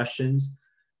any questions,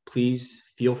 please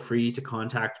feel free to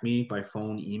contact me by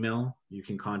phone, email. You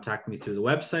can contact me through the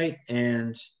website,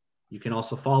 and you can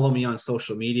also follow me on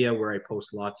social media where I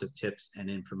post lots of tips and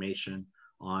information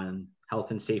on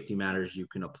health and safety matters you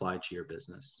can apply to your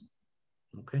business.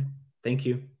 Okay, thank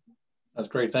you. That's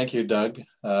great. Thank you, Doug.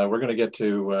 We're going to get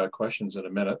to questions in a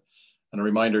minute. And a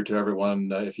reminder to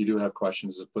everyone, if you do have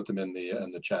questions, put them in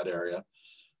the chat area.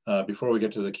 Before we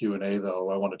get to the Q&A, though,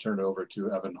 I want to turn it over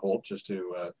to Evan Holt just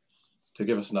to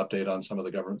give us an update on some of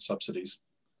the government subsidies.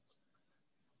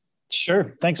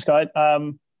 Sure. Thanks, Scott.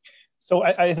 So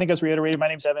I think as reiterated, my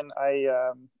name's Evan.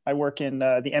 I work in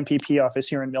the MPP office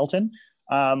here in Milton.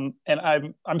 And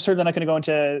I'm certainly not going to go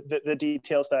into the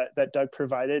details that Doug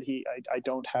provided. I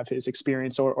don't have his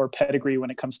experience or pedigree when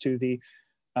it comes to the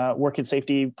work and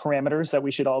safety parameters that we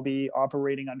should all be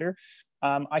operating under.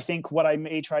 I think what I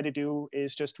may try to do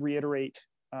is just reiterate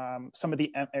some of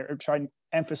the, or try and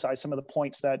emphasize some of the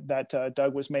points that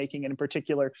Doug was making, and in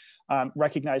particular,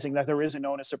 recognizing that there is an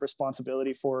onus of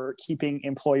responsibility for keeping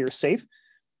employers safe.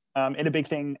 And a big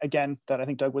thing, again, that I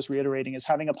think Doug was reiterating is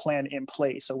having a plan in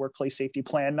place, a workplace safety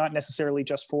plan, not necessarily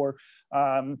just for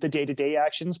the day-to-day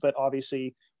actions, but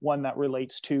obviously one that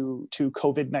relates to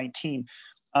COVID-19.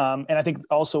 And I think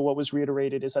also what was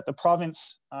reiterated is that the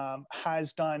province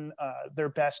has done their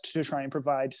best to try and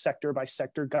provide sector by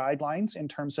sector guidelines in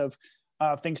terms of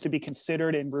things to be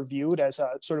considered and reviewed as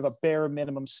a sort of a bare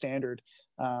minimum standard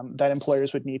that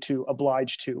employers would need to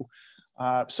oblige to.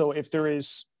 So if there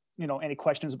is any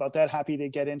questions about that, happy to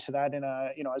get into that in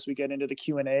as we get into the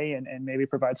Q&A and maybe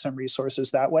provide some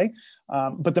resources that way.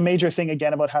 But the major thing,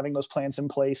 again, about having those plans in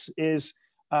place is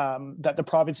that the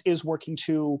province is working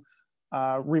to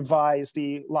revise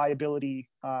the liability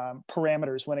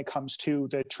parameters when it comes to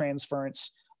the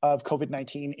transference of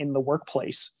COVID-19 in the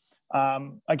workplace.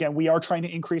 Again, we are trying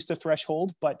to increase the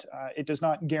threshold, but it does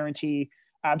not guarantee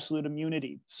absolute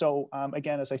immunity. So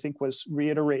again, as I think was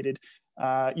reiterated,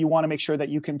 you want to make sure that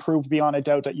you can prove beyond a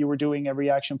doubt that you were doing every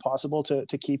action possible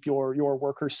to keep your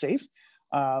workers safe.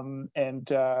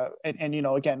 And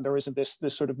again, there isn't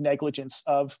this sort of negligence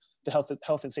of the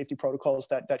health and safety protocols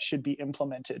that should be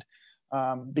implemented.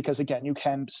 Because again, you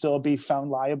can still be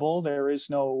found liable. There is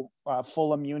no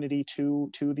full immunity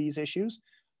to these issues.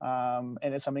 And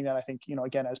it's something that I think,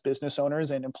 again, as business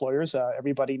owners and employers,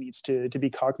 everybody needs to be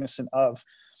cognizant of.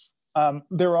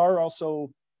 There are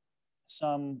also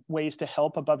some ways to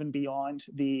help above and beyond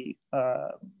the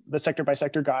sector by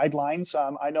sector guidelines.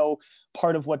 I know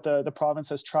part of what the province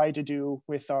has tried to do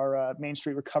with our Main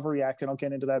Street Recovery Act, and I'll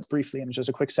get into that briefly in just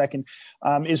a quick second,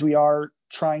 is we are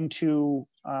trying to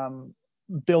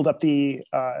build up the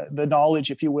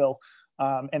knowledge, if you will,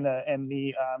 and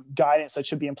the guidance that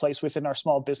should be in place within our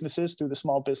small businesses through the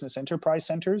small business enterprise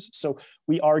centers. So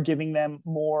we are giving them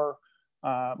more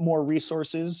more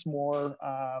resources,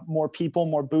 more people,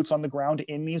 more boots on the ground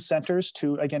in these centers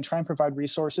to, again, try and provide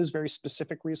resources, very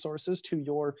specific resources to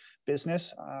your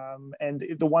business. And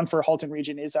the one for Halton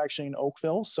Region is actually in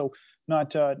Oakville, so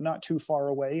not too far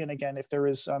away. And again, if there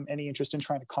is any interest in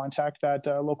trying to contact that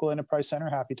local enterprise center,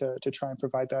 happy to try and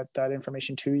provide that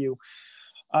information to you.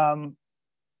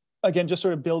 Again, just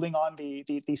sort of building on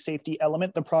the safety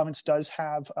element, the province does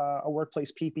have a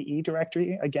workplace PPE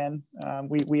directory. Again,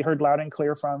 we heard loud and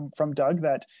clear from Doug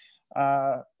that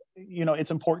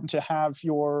it's important to have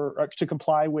to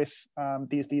comply with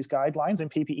these guidelines, and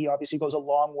PPE obviously goes a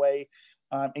long way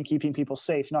in keeping people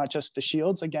safe, not just the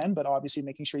shields again, but obviously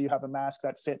making sure you have a mask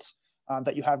that fits,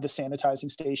 that you have the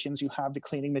sanitizing stations, you have the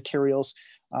cleaning materials,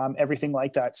 everything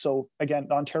like that. So again,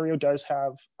 Ontario does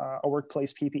have a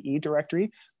workplace PPE directory.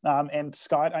 And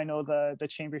Scott, I know the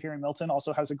chamber here in Milton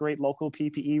also has a great local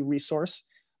PPE resource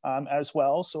as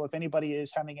well. So if anybody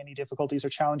is having any difficulties or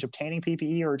challenge obtaining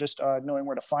PPE or just knowing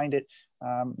where to find it,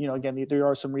 again, there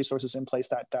are some resources in place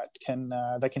that can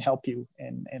help you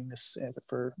in this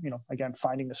for, again,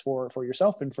 finding this for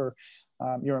yourself and for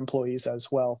your employees as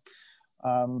well.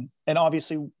 And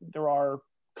obviously there are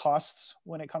costs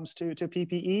when it comes to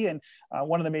PPE. And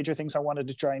one of the major things I wanted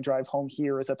to try and drive home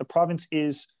here is that the province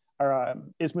is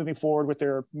moving forward with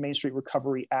their Main Street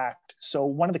Recovery Act. So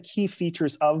one of the key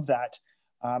features of that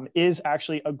is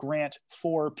actually a grant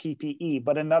for PPE.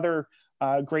 But another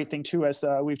great thing too, as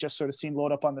we've just sort of seen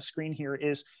load up on the screen here,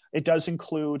 is it does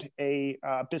include a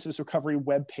business recovery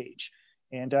webpage.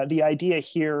 And the idea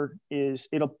here is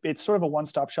it's sort of a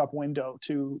one-stop shop window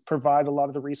to provide a lot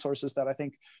of the resources that I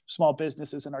think small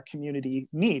businesses in our community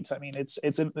needs. I mean,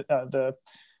 the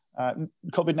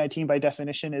COVID-19 by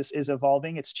definition is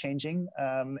evolving, it's changing.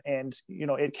 And,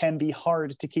 it can be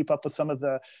hard to keep up with some of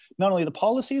not only the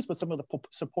policies, but some of the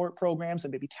support programs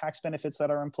and maybe tax benefits that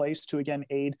are in place to, again,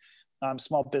 aid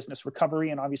small business recovery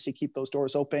and obviously keep those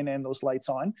doors open and those lights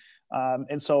on.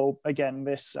 And so again,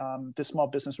 this small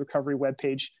business recovery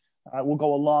webpage will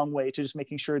go a long way to just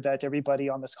making sure that everybody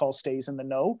on this call stays in the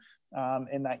know,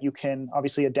 and that you can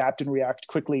obviously adapt and react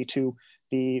quickly to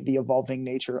the evolving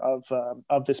nature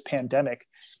of this pandemic.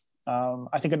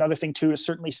 I think another thing too is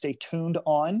certainly stay tuned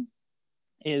on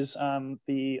is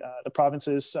the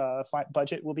province's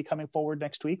budget will be coming forward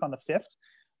next week on the 5th.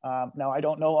 Now, I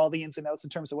don't know all the ins and outs in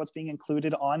terms of what's being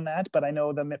included on that, but I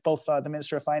know both the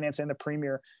Minister of Finance and the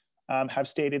Premier have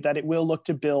stated that it will look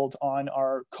to build on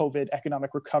our COVID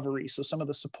economic recovery. So some of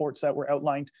the supports that were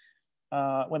outlined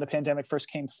when the pandemic first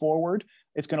came forward,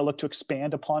 it's going to look to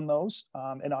expand upon those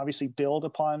and obviously build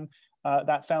upon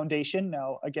that foundation.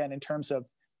 Now, again, in terms of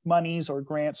monies or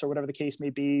grants or whatever the case may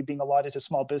be being allotted to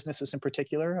small businesses in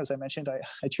particular, as I mentioned,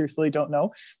 I truthfully don't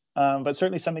know, but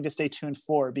certainly something to stay tuned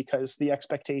for, because the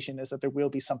expectation is that there will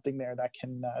be something there that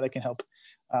can help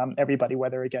everybody,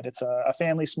 whether again it's a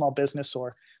family, small business,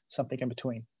 or something in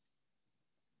between.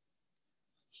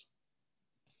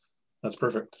 That's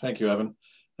perfect. Thank you, Evan.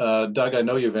 Doug, I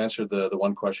know you've answered the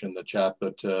one question in the chat,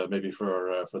 but maybe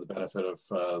for the benefit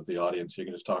of the audience, you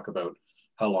can just talk about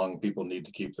how long people need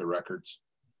to keep their records.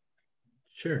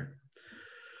 Sure.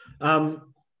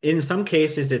 In some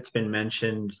cases, it's been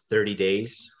mentioned 30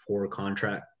 days for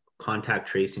contact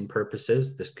tracing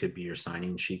purposes. This could be your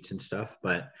signing sheets and stuff.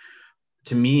 But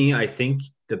to me, I think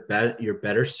you're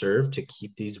better served to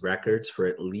keep these records for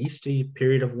at least a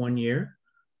period of 1 year.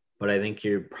 But I think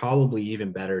you're probably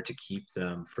even better to keep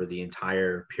them for the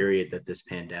entire period that this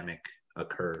pandemic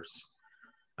occurs.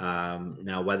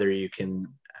 Now, whether you can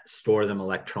store them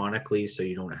electronically so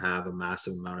you don't have a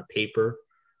massive amount of paper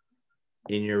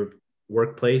in your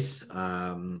workplace.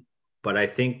 But I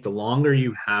think the longer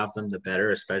you have them, the better,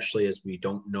 especially as we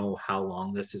don't know how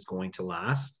long this is going to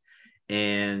last.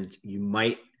 And you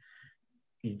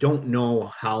don't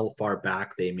know how far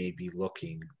back they may be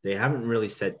looking. They haven't really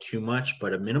said too much,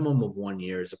 but a minimum of 1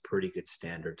 year is a pretty good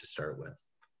standard to start with.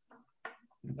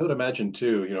 I would imagine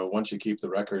too, once you keep the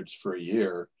records for a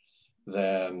year,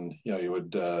 then you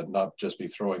would not just be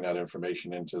throwing that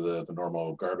information into the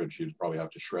normal garbage. You'd probably have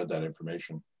to shred that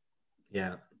information.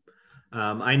 Yeah.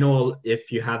 I know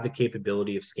if you have the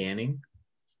capability of scanning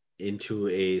into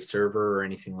a server or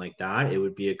anything like that, it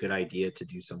would be a good idea to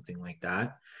do something like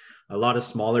that. A lot of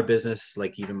smaller business,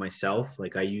 like even myself,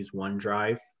 like I use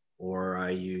OneDrive or I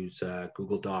use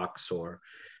Google Docs or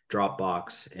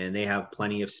Dropbox, and they have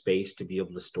plenty of space to be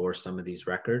able to store some of these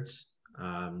records.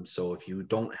 So if you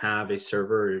don't have a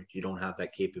server, or if you don't have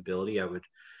that capability, I would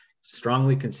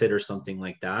strongly consider something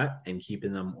like that and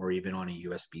keeping them, or even on a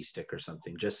USB stick or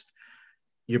something. Just,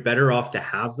 you're better off to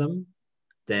have them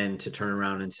than to turn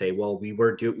around and say, well,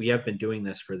 we have been doing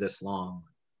this for this long.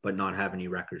 but not have any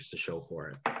records to show for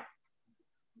it.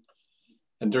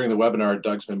 And during the webinar,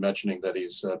 Doug's been mentioning that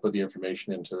he's put the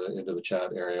information into the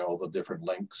chat area, all the different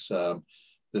links.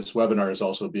 This webinar is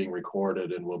also being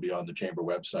recorded and will be on the Chamber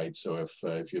website. So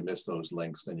if you miss those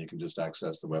links, then you can just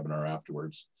access the webinar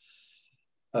afterwards.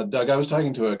 Doug, I was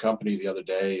talking to a company the other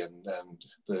day, and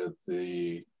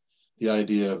the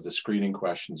idea of the screening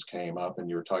questions came up, and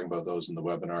you were talking about those in the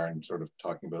webinar and sort of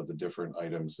talking about the different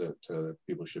items that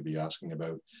people should be asking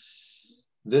about.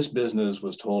 This business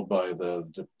was told by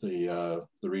the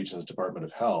region's Department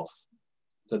of Health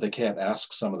that they can't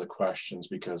ask some of the questions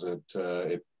because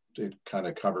it kind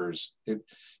of covers it.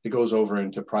 It goes over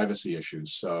into privacy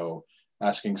issues. So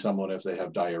asking someone if they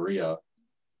have diarrhea,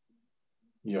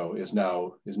 is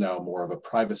now more of a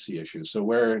privacy issue. So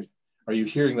where are you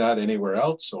hearing that anywhere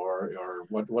else, or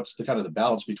what's the kind of the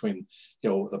balance between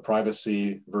the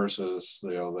privacy versus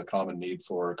the common need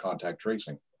for contact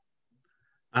tracing?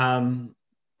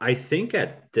 I think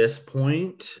at this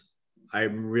point,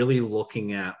 I'm really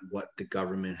looking at what the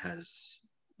government has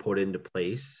put into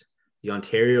place. The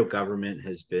Ontario government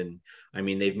has been,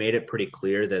 they've made it pretty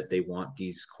clear that they want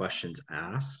these questions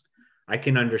asked. I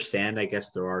can understand, I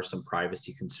guess there are some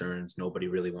privacy concerns. Nobody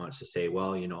really wants to say,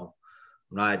 well,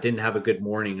 I didn't have a good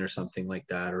morning or something like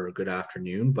that, or a good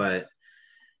afternoon. But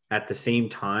at the same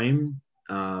time,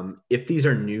 if these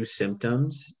are new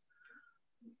symptoms,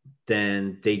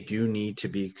 then they do need to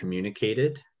be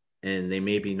communicated, and they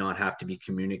maybe not have to be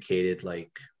communicated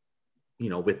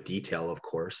with detail, of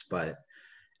course, but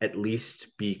at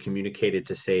least be communicated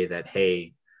to say that,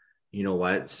 hey, you know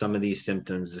what, some of these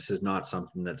symptoms, this is not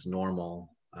something that's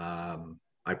normal.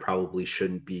 I probably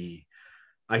shouldn't be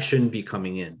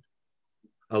coming in.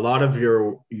 A lot of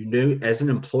as an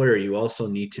employer, you also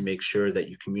need to make sure that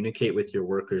you communicate with your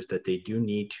workers that they do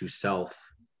need to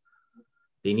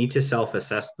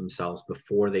self-assess themselves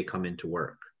before they come into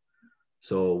work.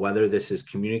 So whether this is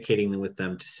communicating with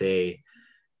them to say,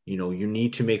 you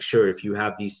need to make sure if you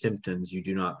have these symptoms, you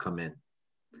do not come in.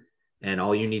 And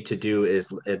all you need to do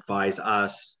is advise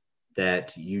us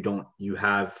that you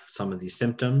have some of these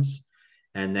symptoms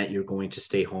and that you're going to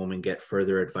stay home and get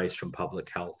further advice from public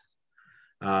health.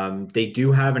 They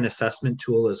do have an assessment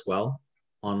tool as well,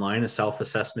 online, a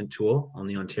self-assessment tool on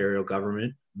the Ontario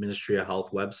Government Ministry of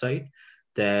Health website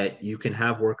that you can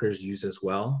have workers use as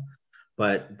well.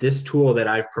 But this tool that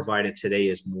I've provided today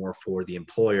is more for the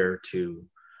employer to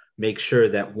make sure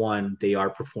that, one, they are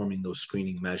performing those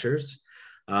screening measures.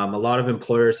 A lot of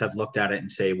employers have looked at it and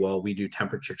say, well, we do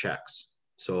temperature checks.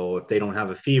 So if they don't have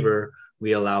a fever,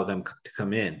 we allow them to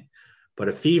come in. But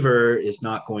a fever is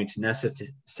not going to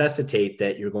necessitate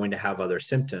that you're going to have other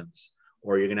symptoms,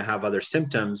 or you're going to have other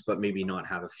symptoms, but maybe not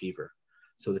have a fever.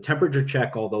 So the temperature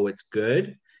check, although it's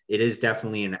good, it is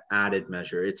definitely an added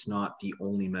measure. It's not the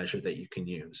only measure that you can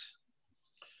use.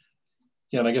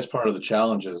 Yeah, and I guess part of the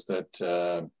challenge is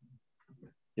that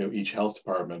each health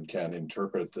department can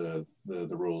interpret the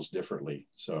rules differently.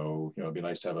 So it'd be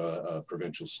nice to have a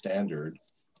provincial standard.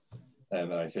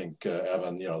 And I think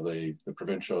Evan, the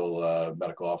provincial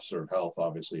medical officer of health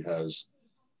obviously has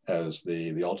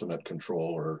the ultimate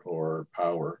control or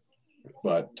power.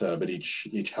 But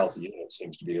each health unit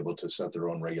seems to be able to set their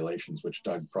own regulations, which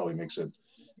Doug probably makes it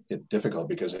difficult,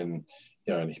 because in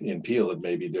Peel it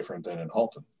may be different than in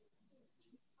Halton.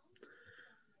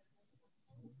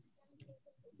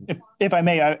 If I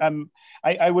may,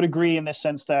 I would agree in the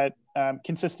sense that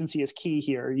consistency is key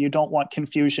here. You don't want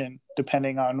confusion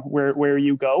depending on where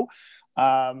you go.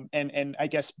 And I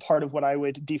guess part of what I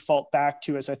would default back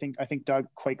to, as I think Doug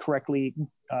quite correctly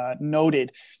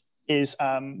noted, is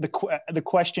the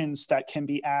questions that can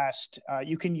be asked.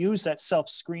 You can use that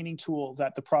self-screening tool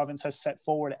that the province has set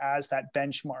forward as that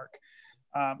benchmark,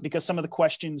 because some of the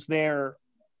questions there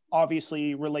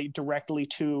obviously relate directly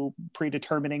to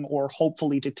predetermining or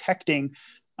hopefully detecting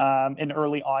an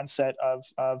early onset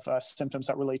of symptoms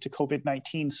that relate to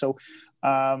COVID-19. So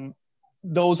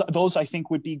those I think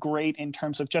would be great in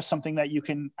terms of just something that you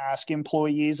can ask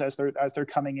employees as they're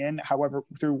coming in, however,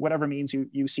 through whatever means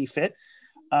you see fit.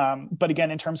 But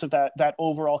again, in terms of that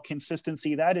overall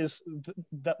consistency,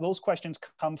 those questions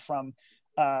come from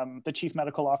the Chief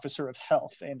Medical Officer of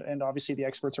Health and obviously the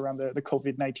experts around the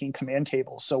COVID-19 command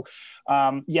table. So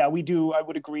yeah, I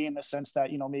would agree in the sense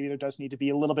that, maybe there does need to be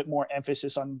a little bit more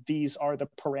emphasis on these are the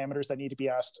parameters that need to be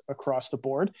asked across the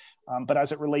board. But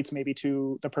as it relates maybe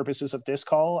to the purposes of this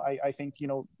call, I think,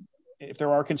 if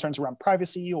there are concerns around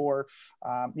privacy or,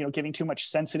 giving too much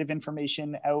sensitive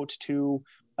information out to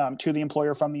the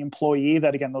employer from the employee,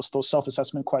 that again, those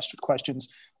self-assessment questions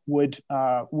would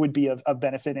be of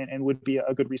benefit and would be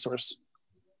a good resource.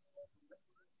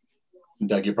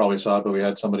 Doug, you probably saw it, but we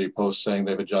had somebody post saying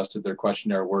they've adjusted their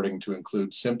questionnaire wording to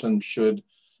include symptoms should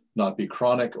not be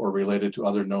chronic or related to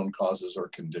other known causes or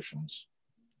conditions.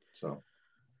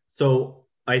 So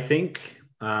I think,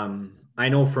 I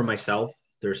know for myself,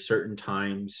 there's certain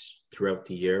times throughout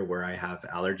the year where I have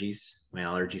allergies. My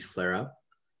allergies flare up.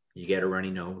 You get a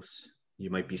runny nose. You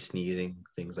might be sneezing,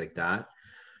 things like that.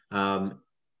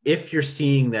 If you're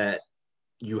seeing that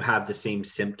you have the same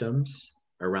symptoms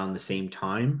around the same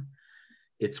time,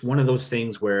 it's one of those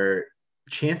things where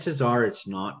chances are it's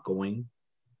not going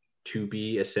to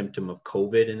be a symptom of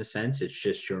COVID in a sense. It's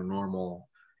just your normal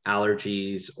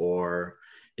allergies, or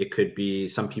it could be,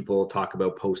 some people talk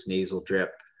about post-nasal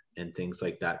drip and things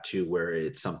like that too, where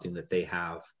it's something that they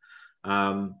have.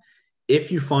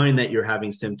 If you find that you're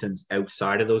having symptoms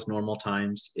outside of those normal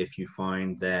times, if you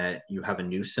find that you have a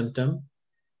new symptom,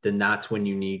 then that's when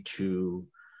you need to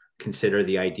consider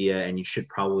the idea, and you should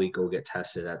probably go get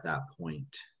tested at that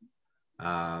point.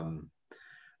 I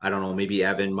don't know, maybe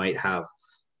Evan might have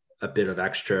a bit of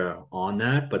extra on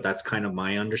that, but that's kind of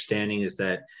my understanding, is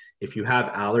that if you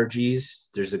have allergies,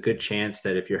 there's a good chance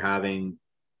that if you're having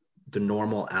the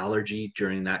normal allergy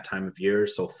during that time of year,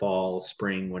 so fall,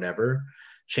 spring, whatever,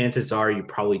 chances are you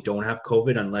probably don't have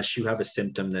COVID unless you have a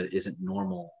symptom that isn't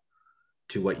normal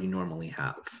to what you normally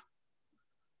have.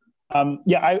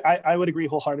 Yeah, I would agree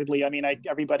wholeheartedly. I mean,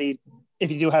 everybody, if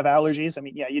you do have allergies, I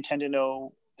mean, yeah, you tend to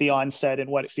know the onset and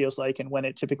what it feels like and when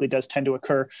it typically does tend to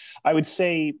occur. I would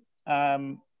say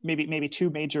maybe two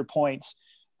major points.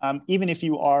 Even if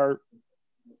you are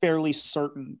fairly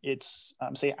certain it's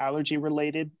say allergy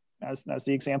related, as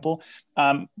the example,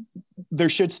 there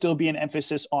should still be an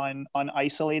emphasis on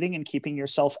isolating and keeping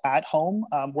yourself at home.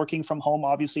 Working from home,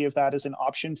 obviously, if that is an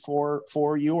option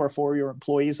for you or for your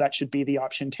employees, that should be the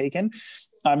option taken.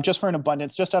 Just out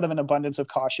of an abundance of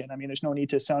caution. I mean, there's no need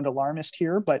to sound alarmist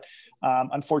here, but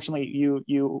unfortunately,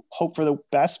 you hope for the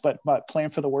best, but plan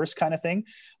for the worst kind of thing.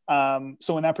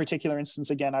 So in that particular instance,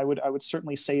 again, I would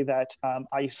certainly say that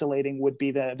isolating would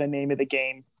be the name of the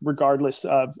game, regardless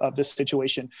of this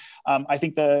situation. I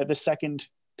think the second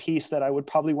piece that I would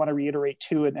probably want to reiterate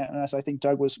too, and as I think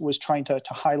Doug was trying to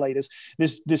highlight, is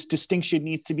this distinction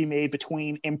needs to be made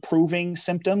between improving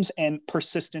symptoms and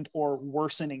persistent or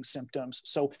worsening symptoms.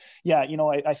 So yeah,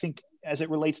 I think as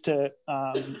it relates to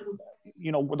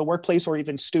the workplace or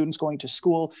even students going to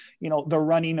school, the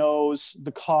runny nose,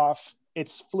 the cough,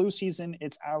 it's flu season,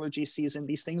 it's allergy season.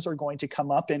 These things are going to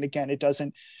come up. And again, it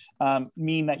doesn't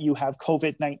mean that you have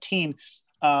COVID-19.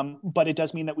 But it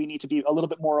does mean that we need to be a little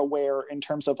bit more aware in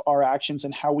terms of our actions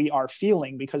and how we are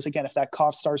feeling. Because again, if that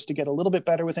cough starts to get a little bit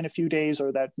better within a few days,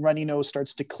 or that runny nose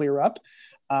starts to clear up,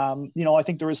 I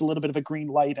think there is a little bit of a green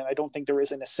light, and I don't think there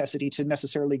is a necessity to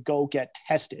necessarily go get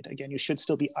tested. Again, you should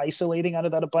still be isolating out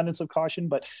of that abundance of caution,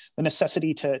 but the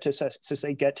necessity to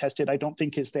say get tested, I don't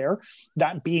think is there.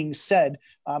 That being said,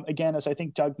 again, as I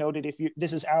think Doug noted,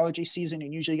 this is allergy season,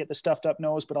 and usually get the stuffed up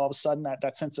nose, but all of a sudden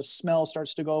that sense of smell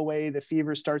starts to go away, the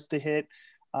fever starts to hit.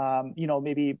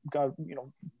 Maybe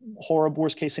horrible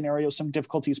worst case scenario, some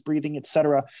difficulties breathing,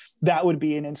 etc. That would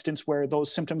be an instance where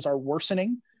those symptoms are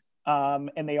worsening.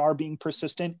 And they are being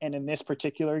persistent. And in this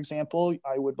particular example,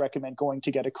 I would recommend going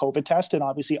to get a COVID test and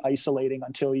obviously isolating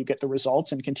until you get the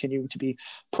results, and continuing to be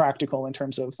practical in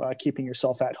terms of keeping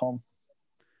yourself at home.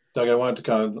 Doug, I wanted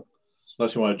to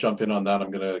unless you want to jump in on that,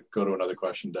 I'm going to go to another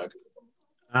question, Doug.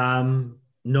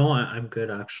 No, I'm good,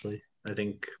 actually. I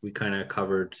think we kind of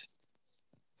covered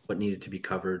what needed to be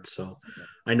covered. So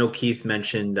I know Keith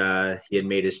mentioned he had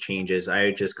made his changes.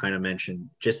 I just kind of mentioned,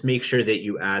 just make sure that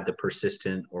you add the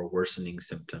persistent or worsening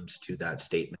symptoms to that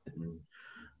statement. And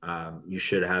you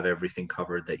should have everything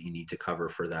covered that you need to cover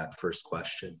for that first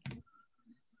question.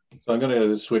 So I'm going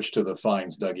to switch to the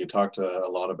fines. Doug, you talked a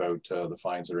lot about the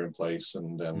fines that are in place,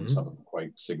 and some of them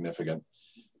quite significant.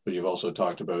 But you've also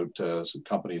talked about some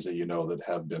companies that that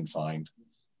have been fined.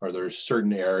 Are there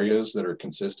certain areas that are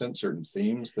consistent, certain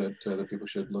themes that people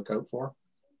should look out for?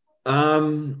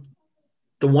 The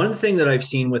one thing that I've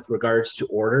seen with regards to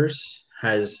orders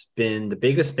has been, the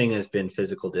biggest thing has been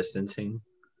physical distancing.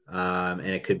 And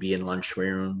it could be in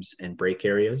lunchrooms and break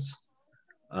areas.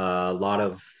 A lot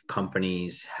of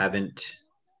companies haven't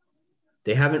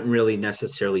really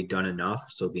necessarily done enough.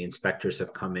 So the inspectors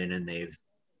have come in and they've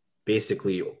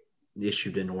basically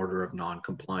issued an order of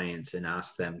non-compliance and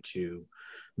asked them to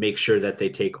make sure that they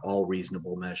take all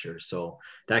reasonable measures. So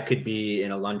that could be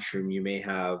in a lunchroom, you may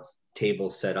have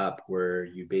tables set up where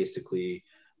you basically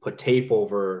put tape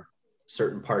over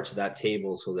certain parts of that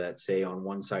table, so that, say, on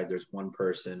one side there's one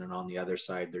person and on the other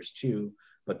side there's two,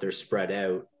 but they're spread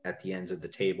out at the ends of the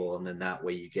table. And then that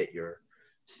way you get your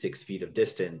 6 feet of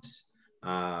distance.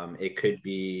 It could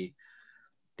be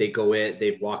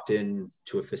they've walked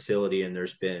into a facility and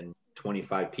there's been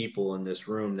 25 people in this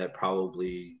room that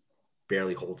probably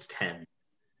barely holds 10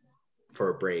 for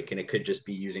a break. And it could just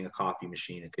be using a coffee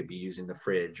machine. It could be using the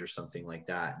fridge or something like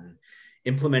that. And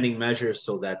implementing measures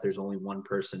so that there's only one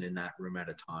person in that room at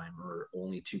a time, or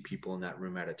only 2 people in that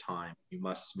room at a time. You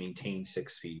must maintain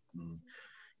 6 feet, and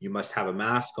you must have a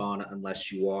mask on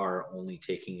unless you are only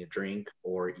taking a drink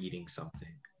or eating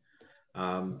something.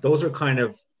 Those are kind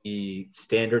of the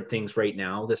standard things right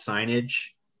now. The signage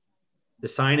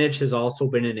has also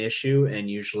been an issue,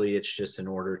 and usually it's just in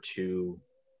order to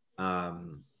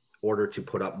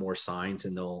put up more signs,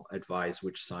 and they'll advise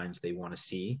which signs they want to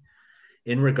see.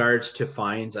 In regards to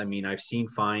fines, I mean, I've seen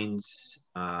fines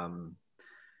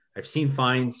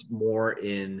more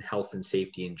in health and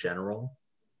safety in general.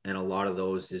 And a lot of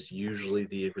those is usually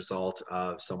the result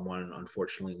of someone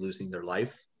unfortunately losing their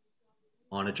life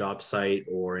on a job site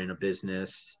or in a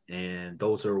business. And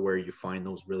those are where you find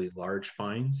those really large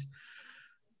fines.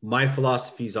 My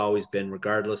philosophy has always been,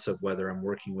 regardless of whether I'm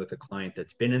working with a client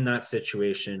that's been in that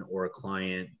situation or a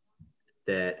client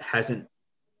that hasn't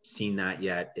seen that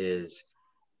yet, is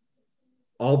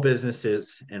all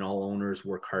businesses and all owners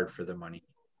work hard for their money.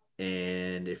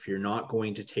 And if you're not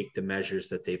going to take the measures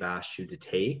that they've asked you to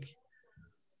take,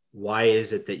 why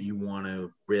is it that you want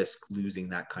to risk losing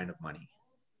that kind of money?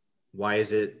 Why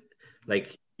is it,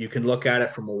 like, you can look at it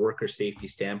from a worker safety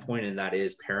standpoint, and that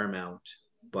is paramount.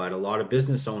 But a lot of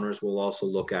business owners will also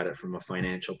look at it from a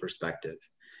financial perspective.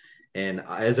 And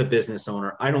as a business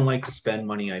owner, I don't like to spend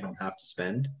money I don't have to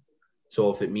spend. So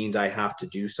if it means I have to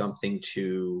do something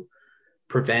to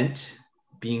prevent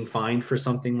being fined for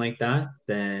something like that,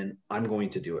 then I'm going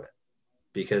to do it,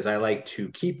 because I like to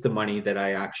keep the money that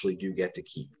I actually do get to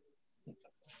keep.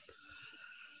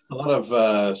 A lot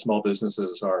of small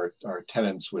businesses are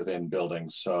tenants within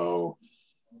buildings. So,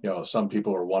 some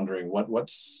people are wondering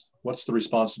what's the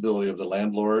responsibility of the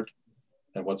landlord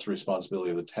and what's the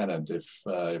responsibility of the tenant?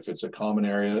 If it's a common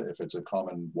area, if it's a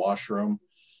common washroom,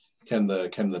 can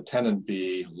the tenant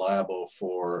be liable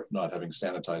for not having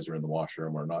sanitizer in the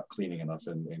washroom or not cleaning enough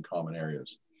in common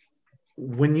areas?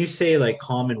 When you say like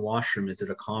common washroom, is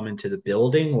it a common to the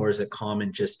building, or is it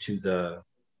common just to the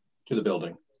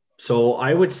building? So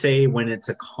I would say when it's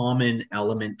a common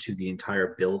element to the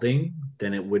entire building,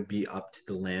 then it would be up to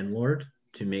the landlord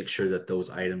to make sure that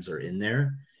those items are in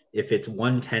there. If it's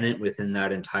one tenant within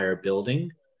that entire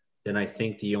building, then I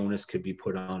think the onus could be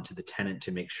put onto the tenant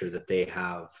to make sure that they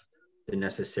have the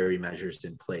necessary measures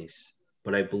in place.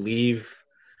 But I believe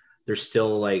there's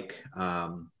still like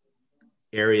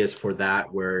areas for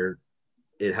that where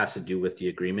it has to do with the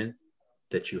agreement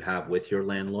that you have with your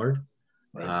landlord.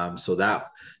 Right. So that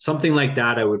something like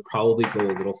that, I would probably go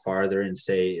a little farther and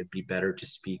say it'd be better to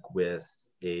speak with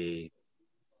a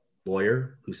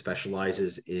lawyer who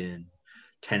specializes in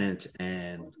tenant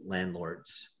and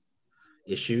landlords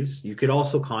issues. You could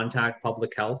also contact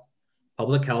public health.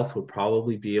 Public health would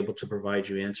probably be able to provide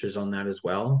you answers on that as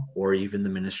well, or even the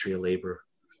Ministry of Labor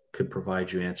could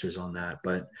provide you answers on that.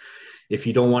 But if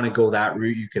you don't want to go that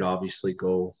route, you could obviously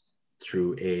go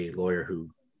through a lawyer who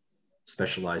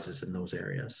specializes in those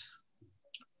areas.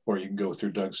 Or you can go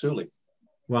through Doug Sooley.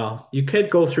 Well, you could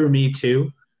go through me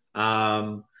too.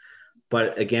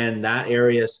 But again, that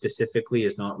area specifically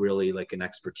is not really like an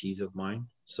expertise of mine.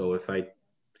 So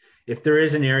if there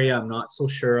is an area I'm not so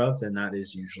sure of, then that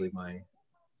is usually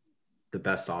the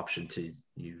best option to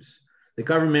use. The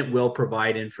government will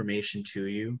provide information to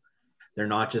you. They're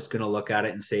not just going to look at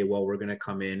it and say, well, we're going to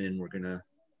come in and we're going to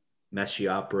mess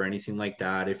you up or anything like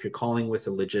that. If you're calling with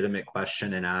a legitimate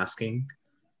question and asking,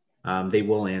 they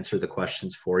will answer the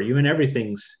questions for you. And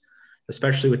everything's,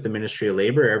 especially with the Ministry of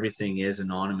Labor, everything is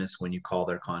anonymous when you call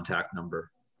their contact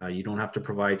number. You don't have to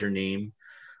provide your name.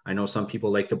 I know some people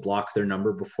like to block their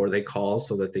number before they call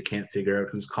so that they can't figure out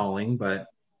who's calling. But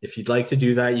if you'd like to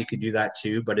do that, you could do that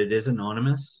too. But it is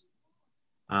anonymous.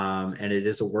 And it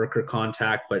is a worker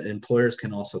contact, but employers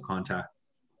can also contact.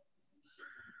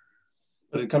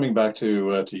 But coming back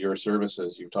to your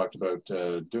services, you've talked about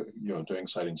doing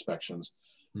site inspections.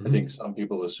 Mm-hmm. I think some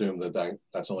people assume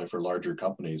that's only for larger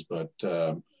companies, but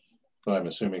I'm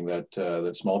assuming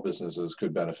that small businesses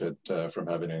could benefit from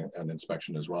having an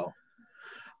inspection as well.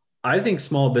 I think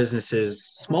small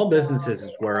businesses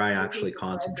is where I actually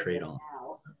concentrate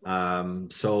on.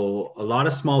 So a lot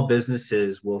of small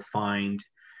businesses will find,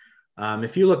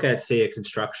 if you look at, say, a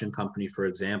construction company, for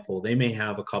example, they may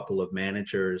have a couple of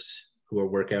managers who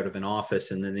work out of an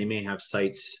office, and then they may have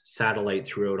sites satellite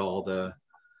throughout the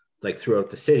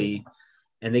city,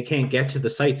 and they can't get to the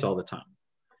sites all the time.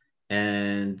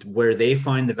 And where they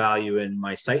find the value in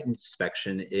my site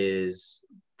inspection is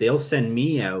they'll send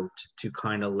me out to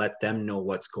kind of let them know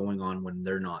what's going on when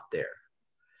they're not there.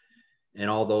 And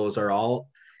all those are all,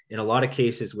 in a lot of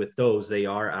cases with those, they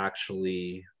are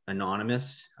actually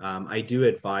anonymous. I do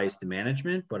advise the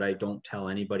management, but I don't tell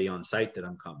anybody on site that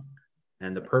I'm coming.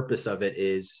 And the purpose of it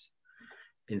is,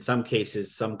 in some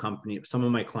cases, some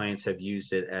of my clients have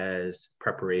used it as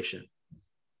preparation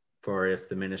for if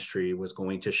the ministry was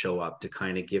going to show up, to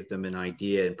kind of give them an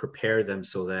idea and prepare them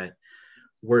so that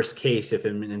worst case, if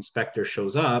an inspector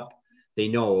shows up, they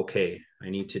know, okay,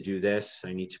 I need to do this,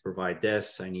 I need to provide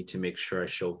this, I need to make sure I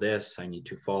show this, I need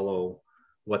to follow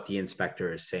what the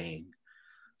inspector is saying.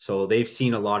 So they've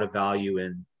seen a lot of value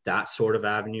in that sort of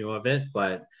avenue of it,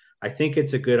 but I think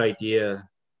it's a good idea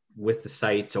with the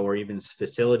sites or even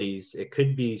facilities. It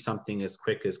could be something as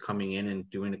quick as coming in and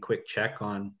doing a quick check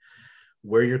on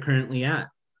where you're currently at.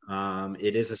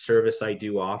 It is a service I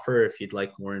do offer. If you'd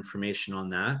like more information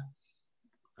on that,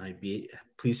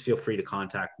 please feel free to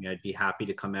contact me. I'd be happy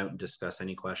to come out and discuss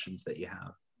any questions that you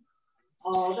have.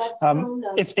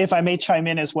 If I may chime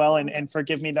in as well, and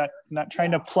forgive me not trying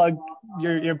to plug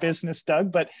your business,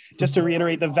 Doug, but just to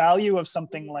reiterate the value of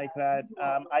something like that,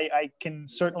 I can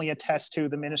certainly attest to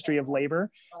the Ministry of Labor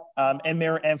and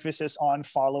their emphasis on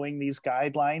following these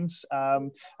guidelines.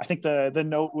 I think the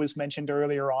note was mentioned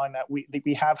earlier on that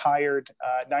we have hired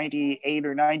 98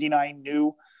 or 99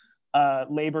 new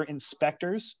labor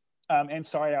inspectors. And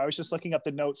sorry, I was just looking up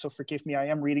the notes, so forgive me. I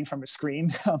am reading from a screen,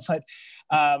 but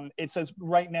it says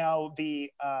right now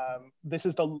the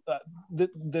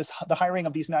hiring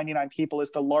of these 99 people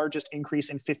is the largest increase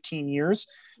in 15 years,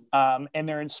 and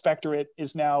their inspectorate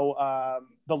is now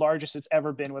the largest it's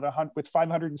ever been, with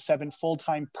 507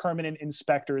 full-time permanent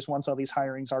inspectors once all these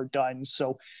hirings are done.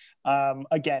 So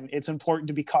again, it's important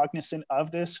to be cognizant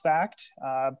of this fact.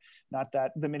 Not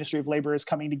that the Ministry of Labor is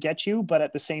coming to get you, but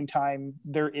at the same time,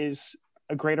 there is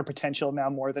a greater potential now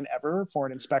more than ever for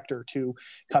an inspector to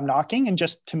come knocking, and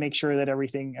just to make sure that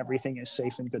everything is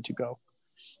safe and good to go.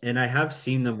 And I have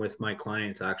seen them with my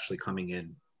clients actually coming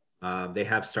in. They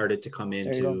have started to come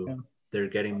into, they're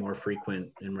getting more frequent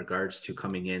in regards to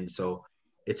coming in. So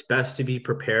it's best to be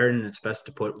prepared, and it's best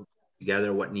to put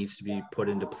together what needs to be put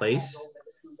into place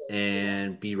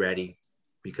and be ready,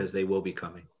 because they will be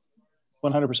coming.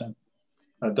 100%.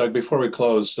 Doug, before we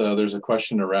close, there's a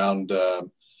question around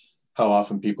how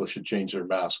often people should change their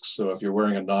masks. So if you're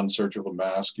wearing a non-surgical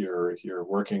mask, you're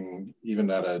working even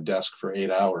at a desk for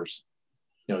 8 hours,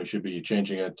 you should be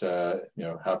changing it,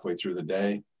 halfway through the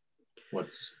day.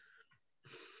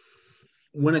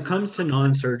 When it comes to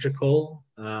non-surgical,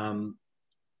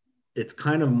 it's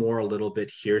kind of more a little bit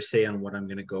hearsay on what I'm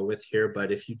going to go with here. But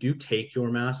if you do take your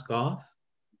mask off,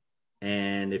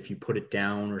 and if you put it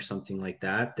down or something like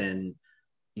that, then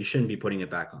you shouldn't be putting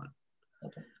it back on.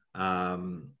 Okay.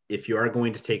 If you are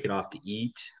going to take it off to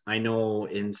eat, I know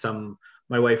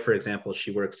my wife, for example,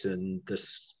 she works in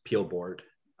this peel board.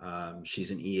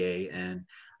 She's an EA, and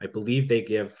I believe they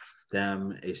give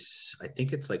them I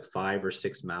think it's like 5 or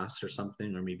 6 masks or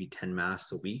something, or maybe 10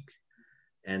 masks a week.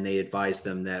 And they advise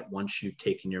them that once you've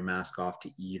taken your mask off to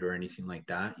eat or anything like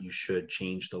that, you should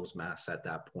change those masks at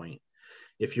that point.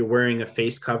 If you're wearing a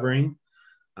face covering,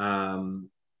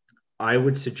 I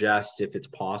would suggest, if it's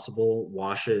possible,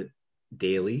 wash it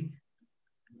daily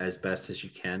as best as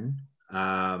you can.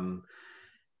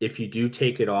 If you do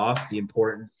take it off, the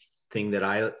important thing that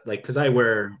I like, because I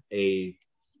wear a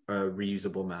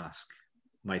reusable mask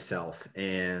myself,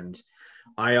 and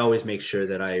I always make sure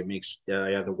that I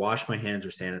either wash my hands or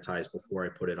sanitize before I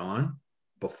put it on,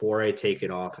 before I take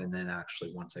it off, and then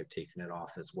actually once I've taken it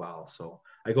off as well. So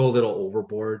I go a little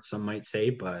overboard, some might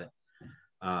say, but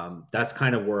that's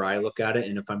kind of where I look at it.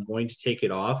 And if I'm going to take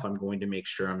it off, I'm going to make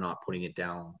sure I'm not putting it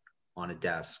down on a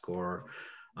desk, or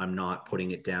I'm not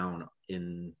putting it down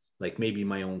in like maybe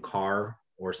my own car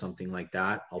or something like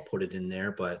that. I'll put it in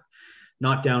there, but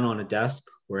not down on a desk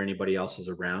where anybody else is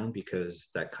around, because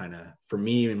that kind of, for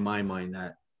me, in my mind,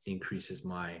 that increases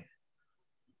my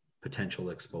potential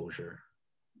exposure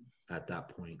at that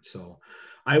point. So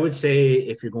I would say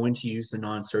if you're going to use the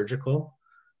non-surgical,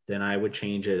 then I would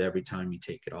change it every time you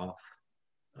take it off.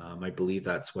 I believe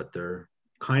that's what they're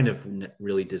kind of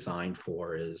really designed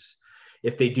for, is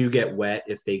if they do get wet,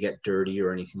 if they get dirty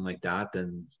or anything like that,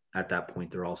 then at that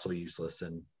point they're also useless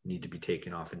and need to be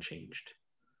taken off and changed.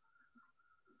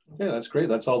 Okay, that's great.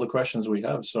 That's all the questions we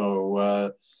have.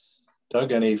 So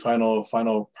Doug, any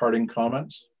final parting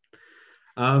comments?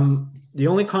 The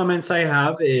only comments I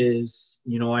have is,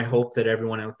 I hope that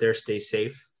everyone out there stays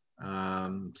safe,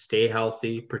 stay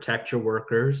healthy, protect your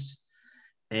workers,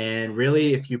 And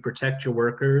really, if you protect your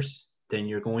workers, then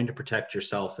you're going to protect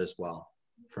yourself as well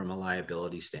from a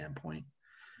liability standpoint.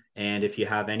 And if you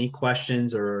have any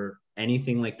questions or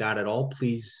anything like that at all,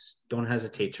 please don't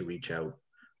hesitate to reach out.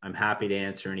 I'm happy to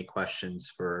answer any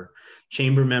questions for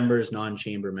chamber members,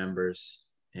 non-chamber members,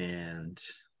 and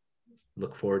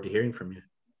look forward to hearing from you.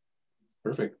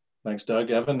 Perfect. Thanks, Doug.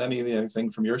 Evan,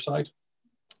 anything from your side?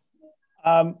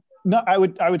 No, I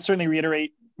would certainly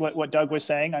reiterate what Doug was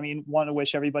saying. I mean, want to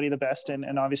wish everybody the best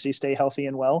and obviously stay healthy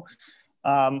and well.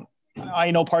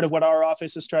 I know part of what our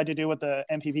office has tried to do, what the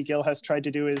MPP Guild has tried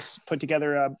to do, is put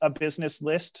together a business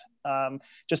list,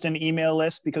 just an email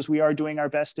list, because we are doing our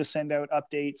best to send out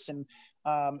updates and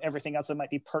everything else that might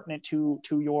be pertinent to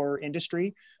your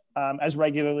industry as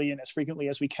regularly and as frequently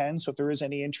as we can. So if there is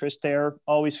any interest there,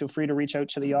 always feel free to reach out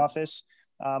to the office.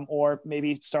 Or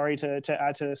maybe, sorry to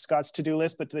add to Scott's to-do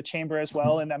list, but to the chamber as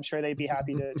well. And I'm sure they'd be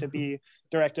happy to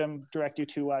direct you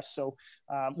to us. So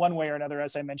one way or another,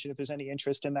 as I mentioned, if there's any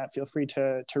interest in that, feel free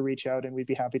to reach out, and we'd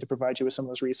be happy to provide you with some of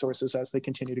those resources as they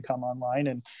continue to come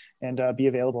online and be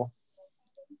available.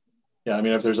 Yeah, I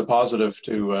mean, if there's a positive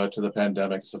to the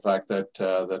pandemic, it's the fact that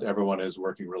that everyone is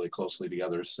working really closely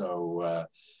together. So,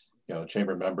 you know,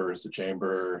 chamber members, the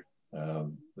chamber,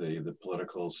 the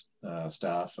political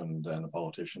staff and the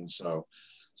politicians. So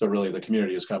really the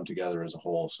community has come together as a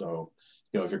whole. So,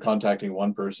 you know, if you're contacting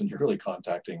one person, you're really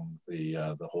contacting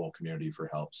the whole community for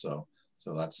help. So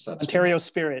that's Ontario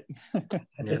spirit.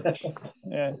 Yeah.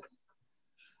 Yeah.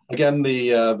 Again,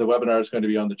 the webinar is going to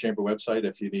be on the chamber website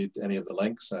if you need any of the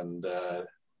links. And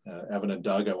Evan and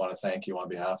Doug, I want to thank you on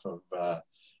behalf of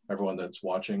everyone that's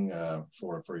watching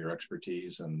for your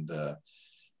expertise, and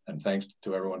thanks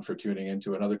to everyone for tuning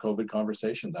into another COVID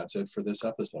conversation. That's it for this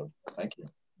episode. Thank you.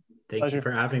 Thank you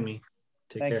for having me.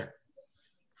 Take care.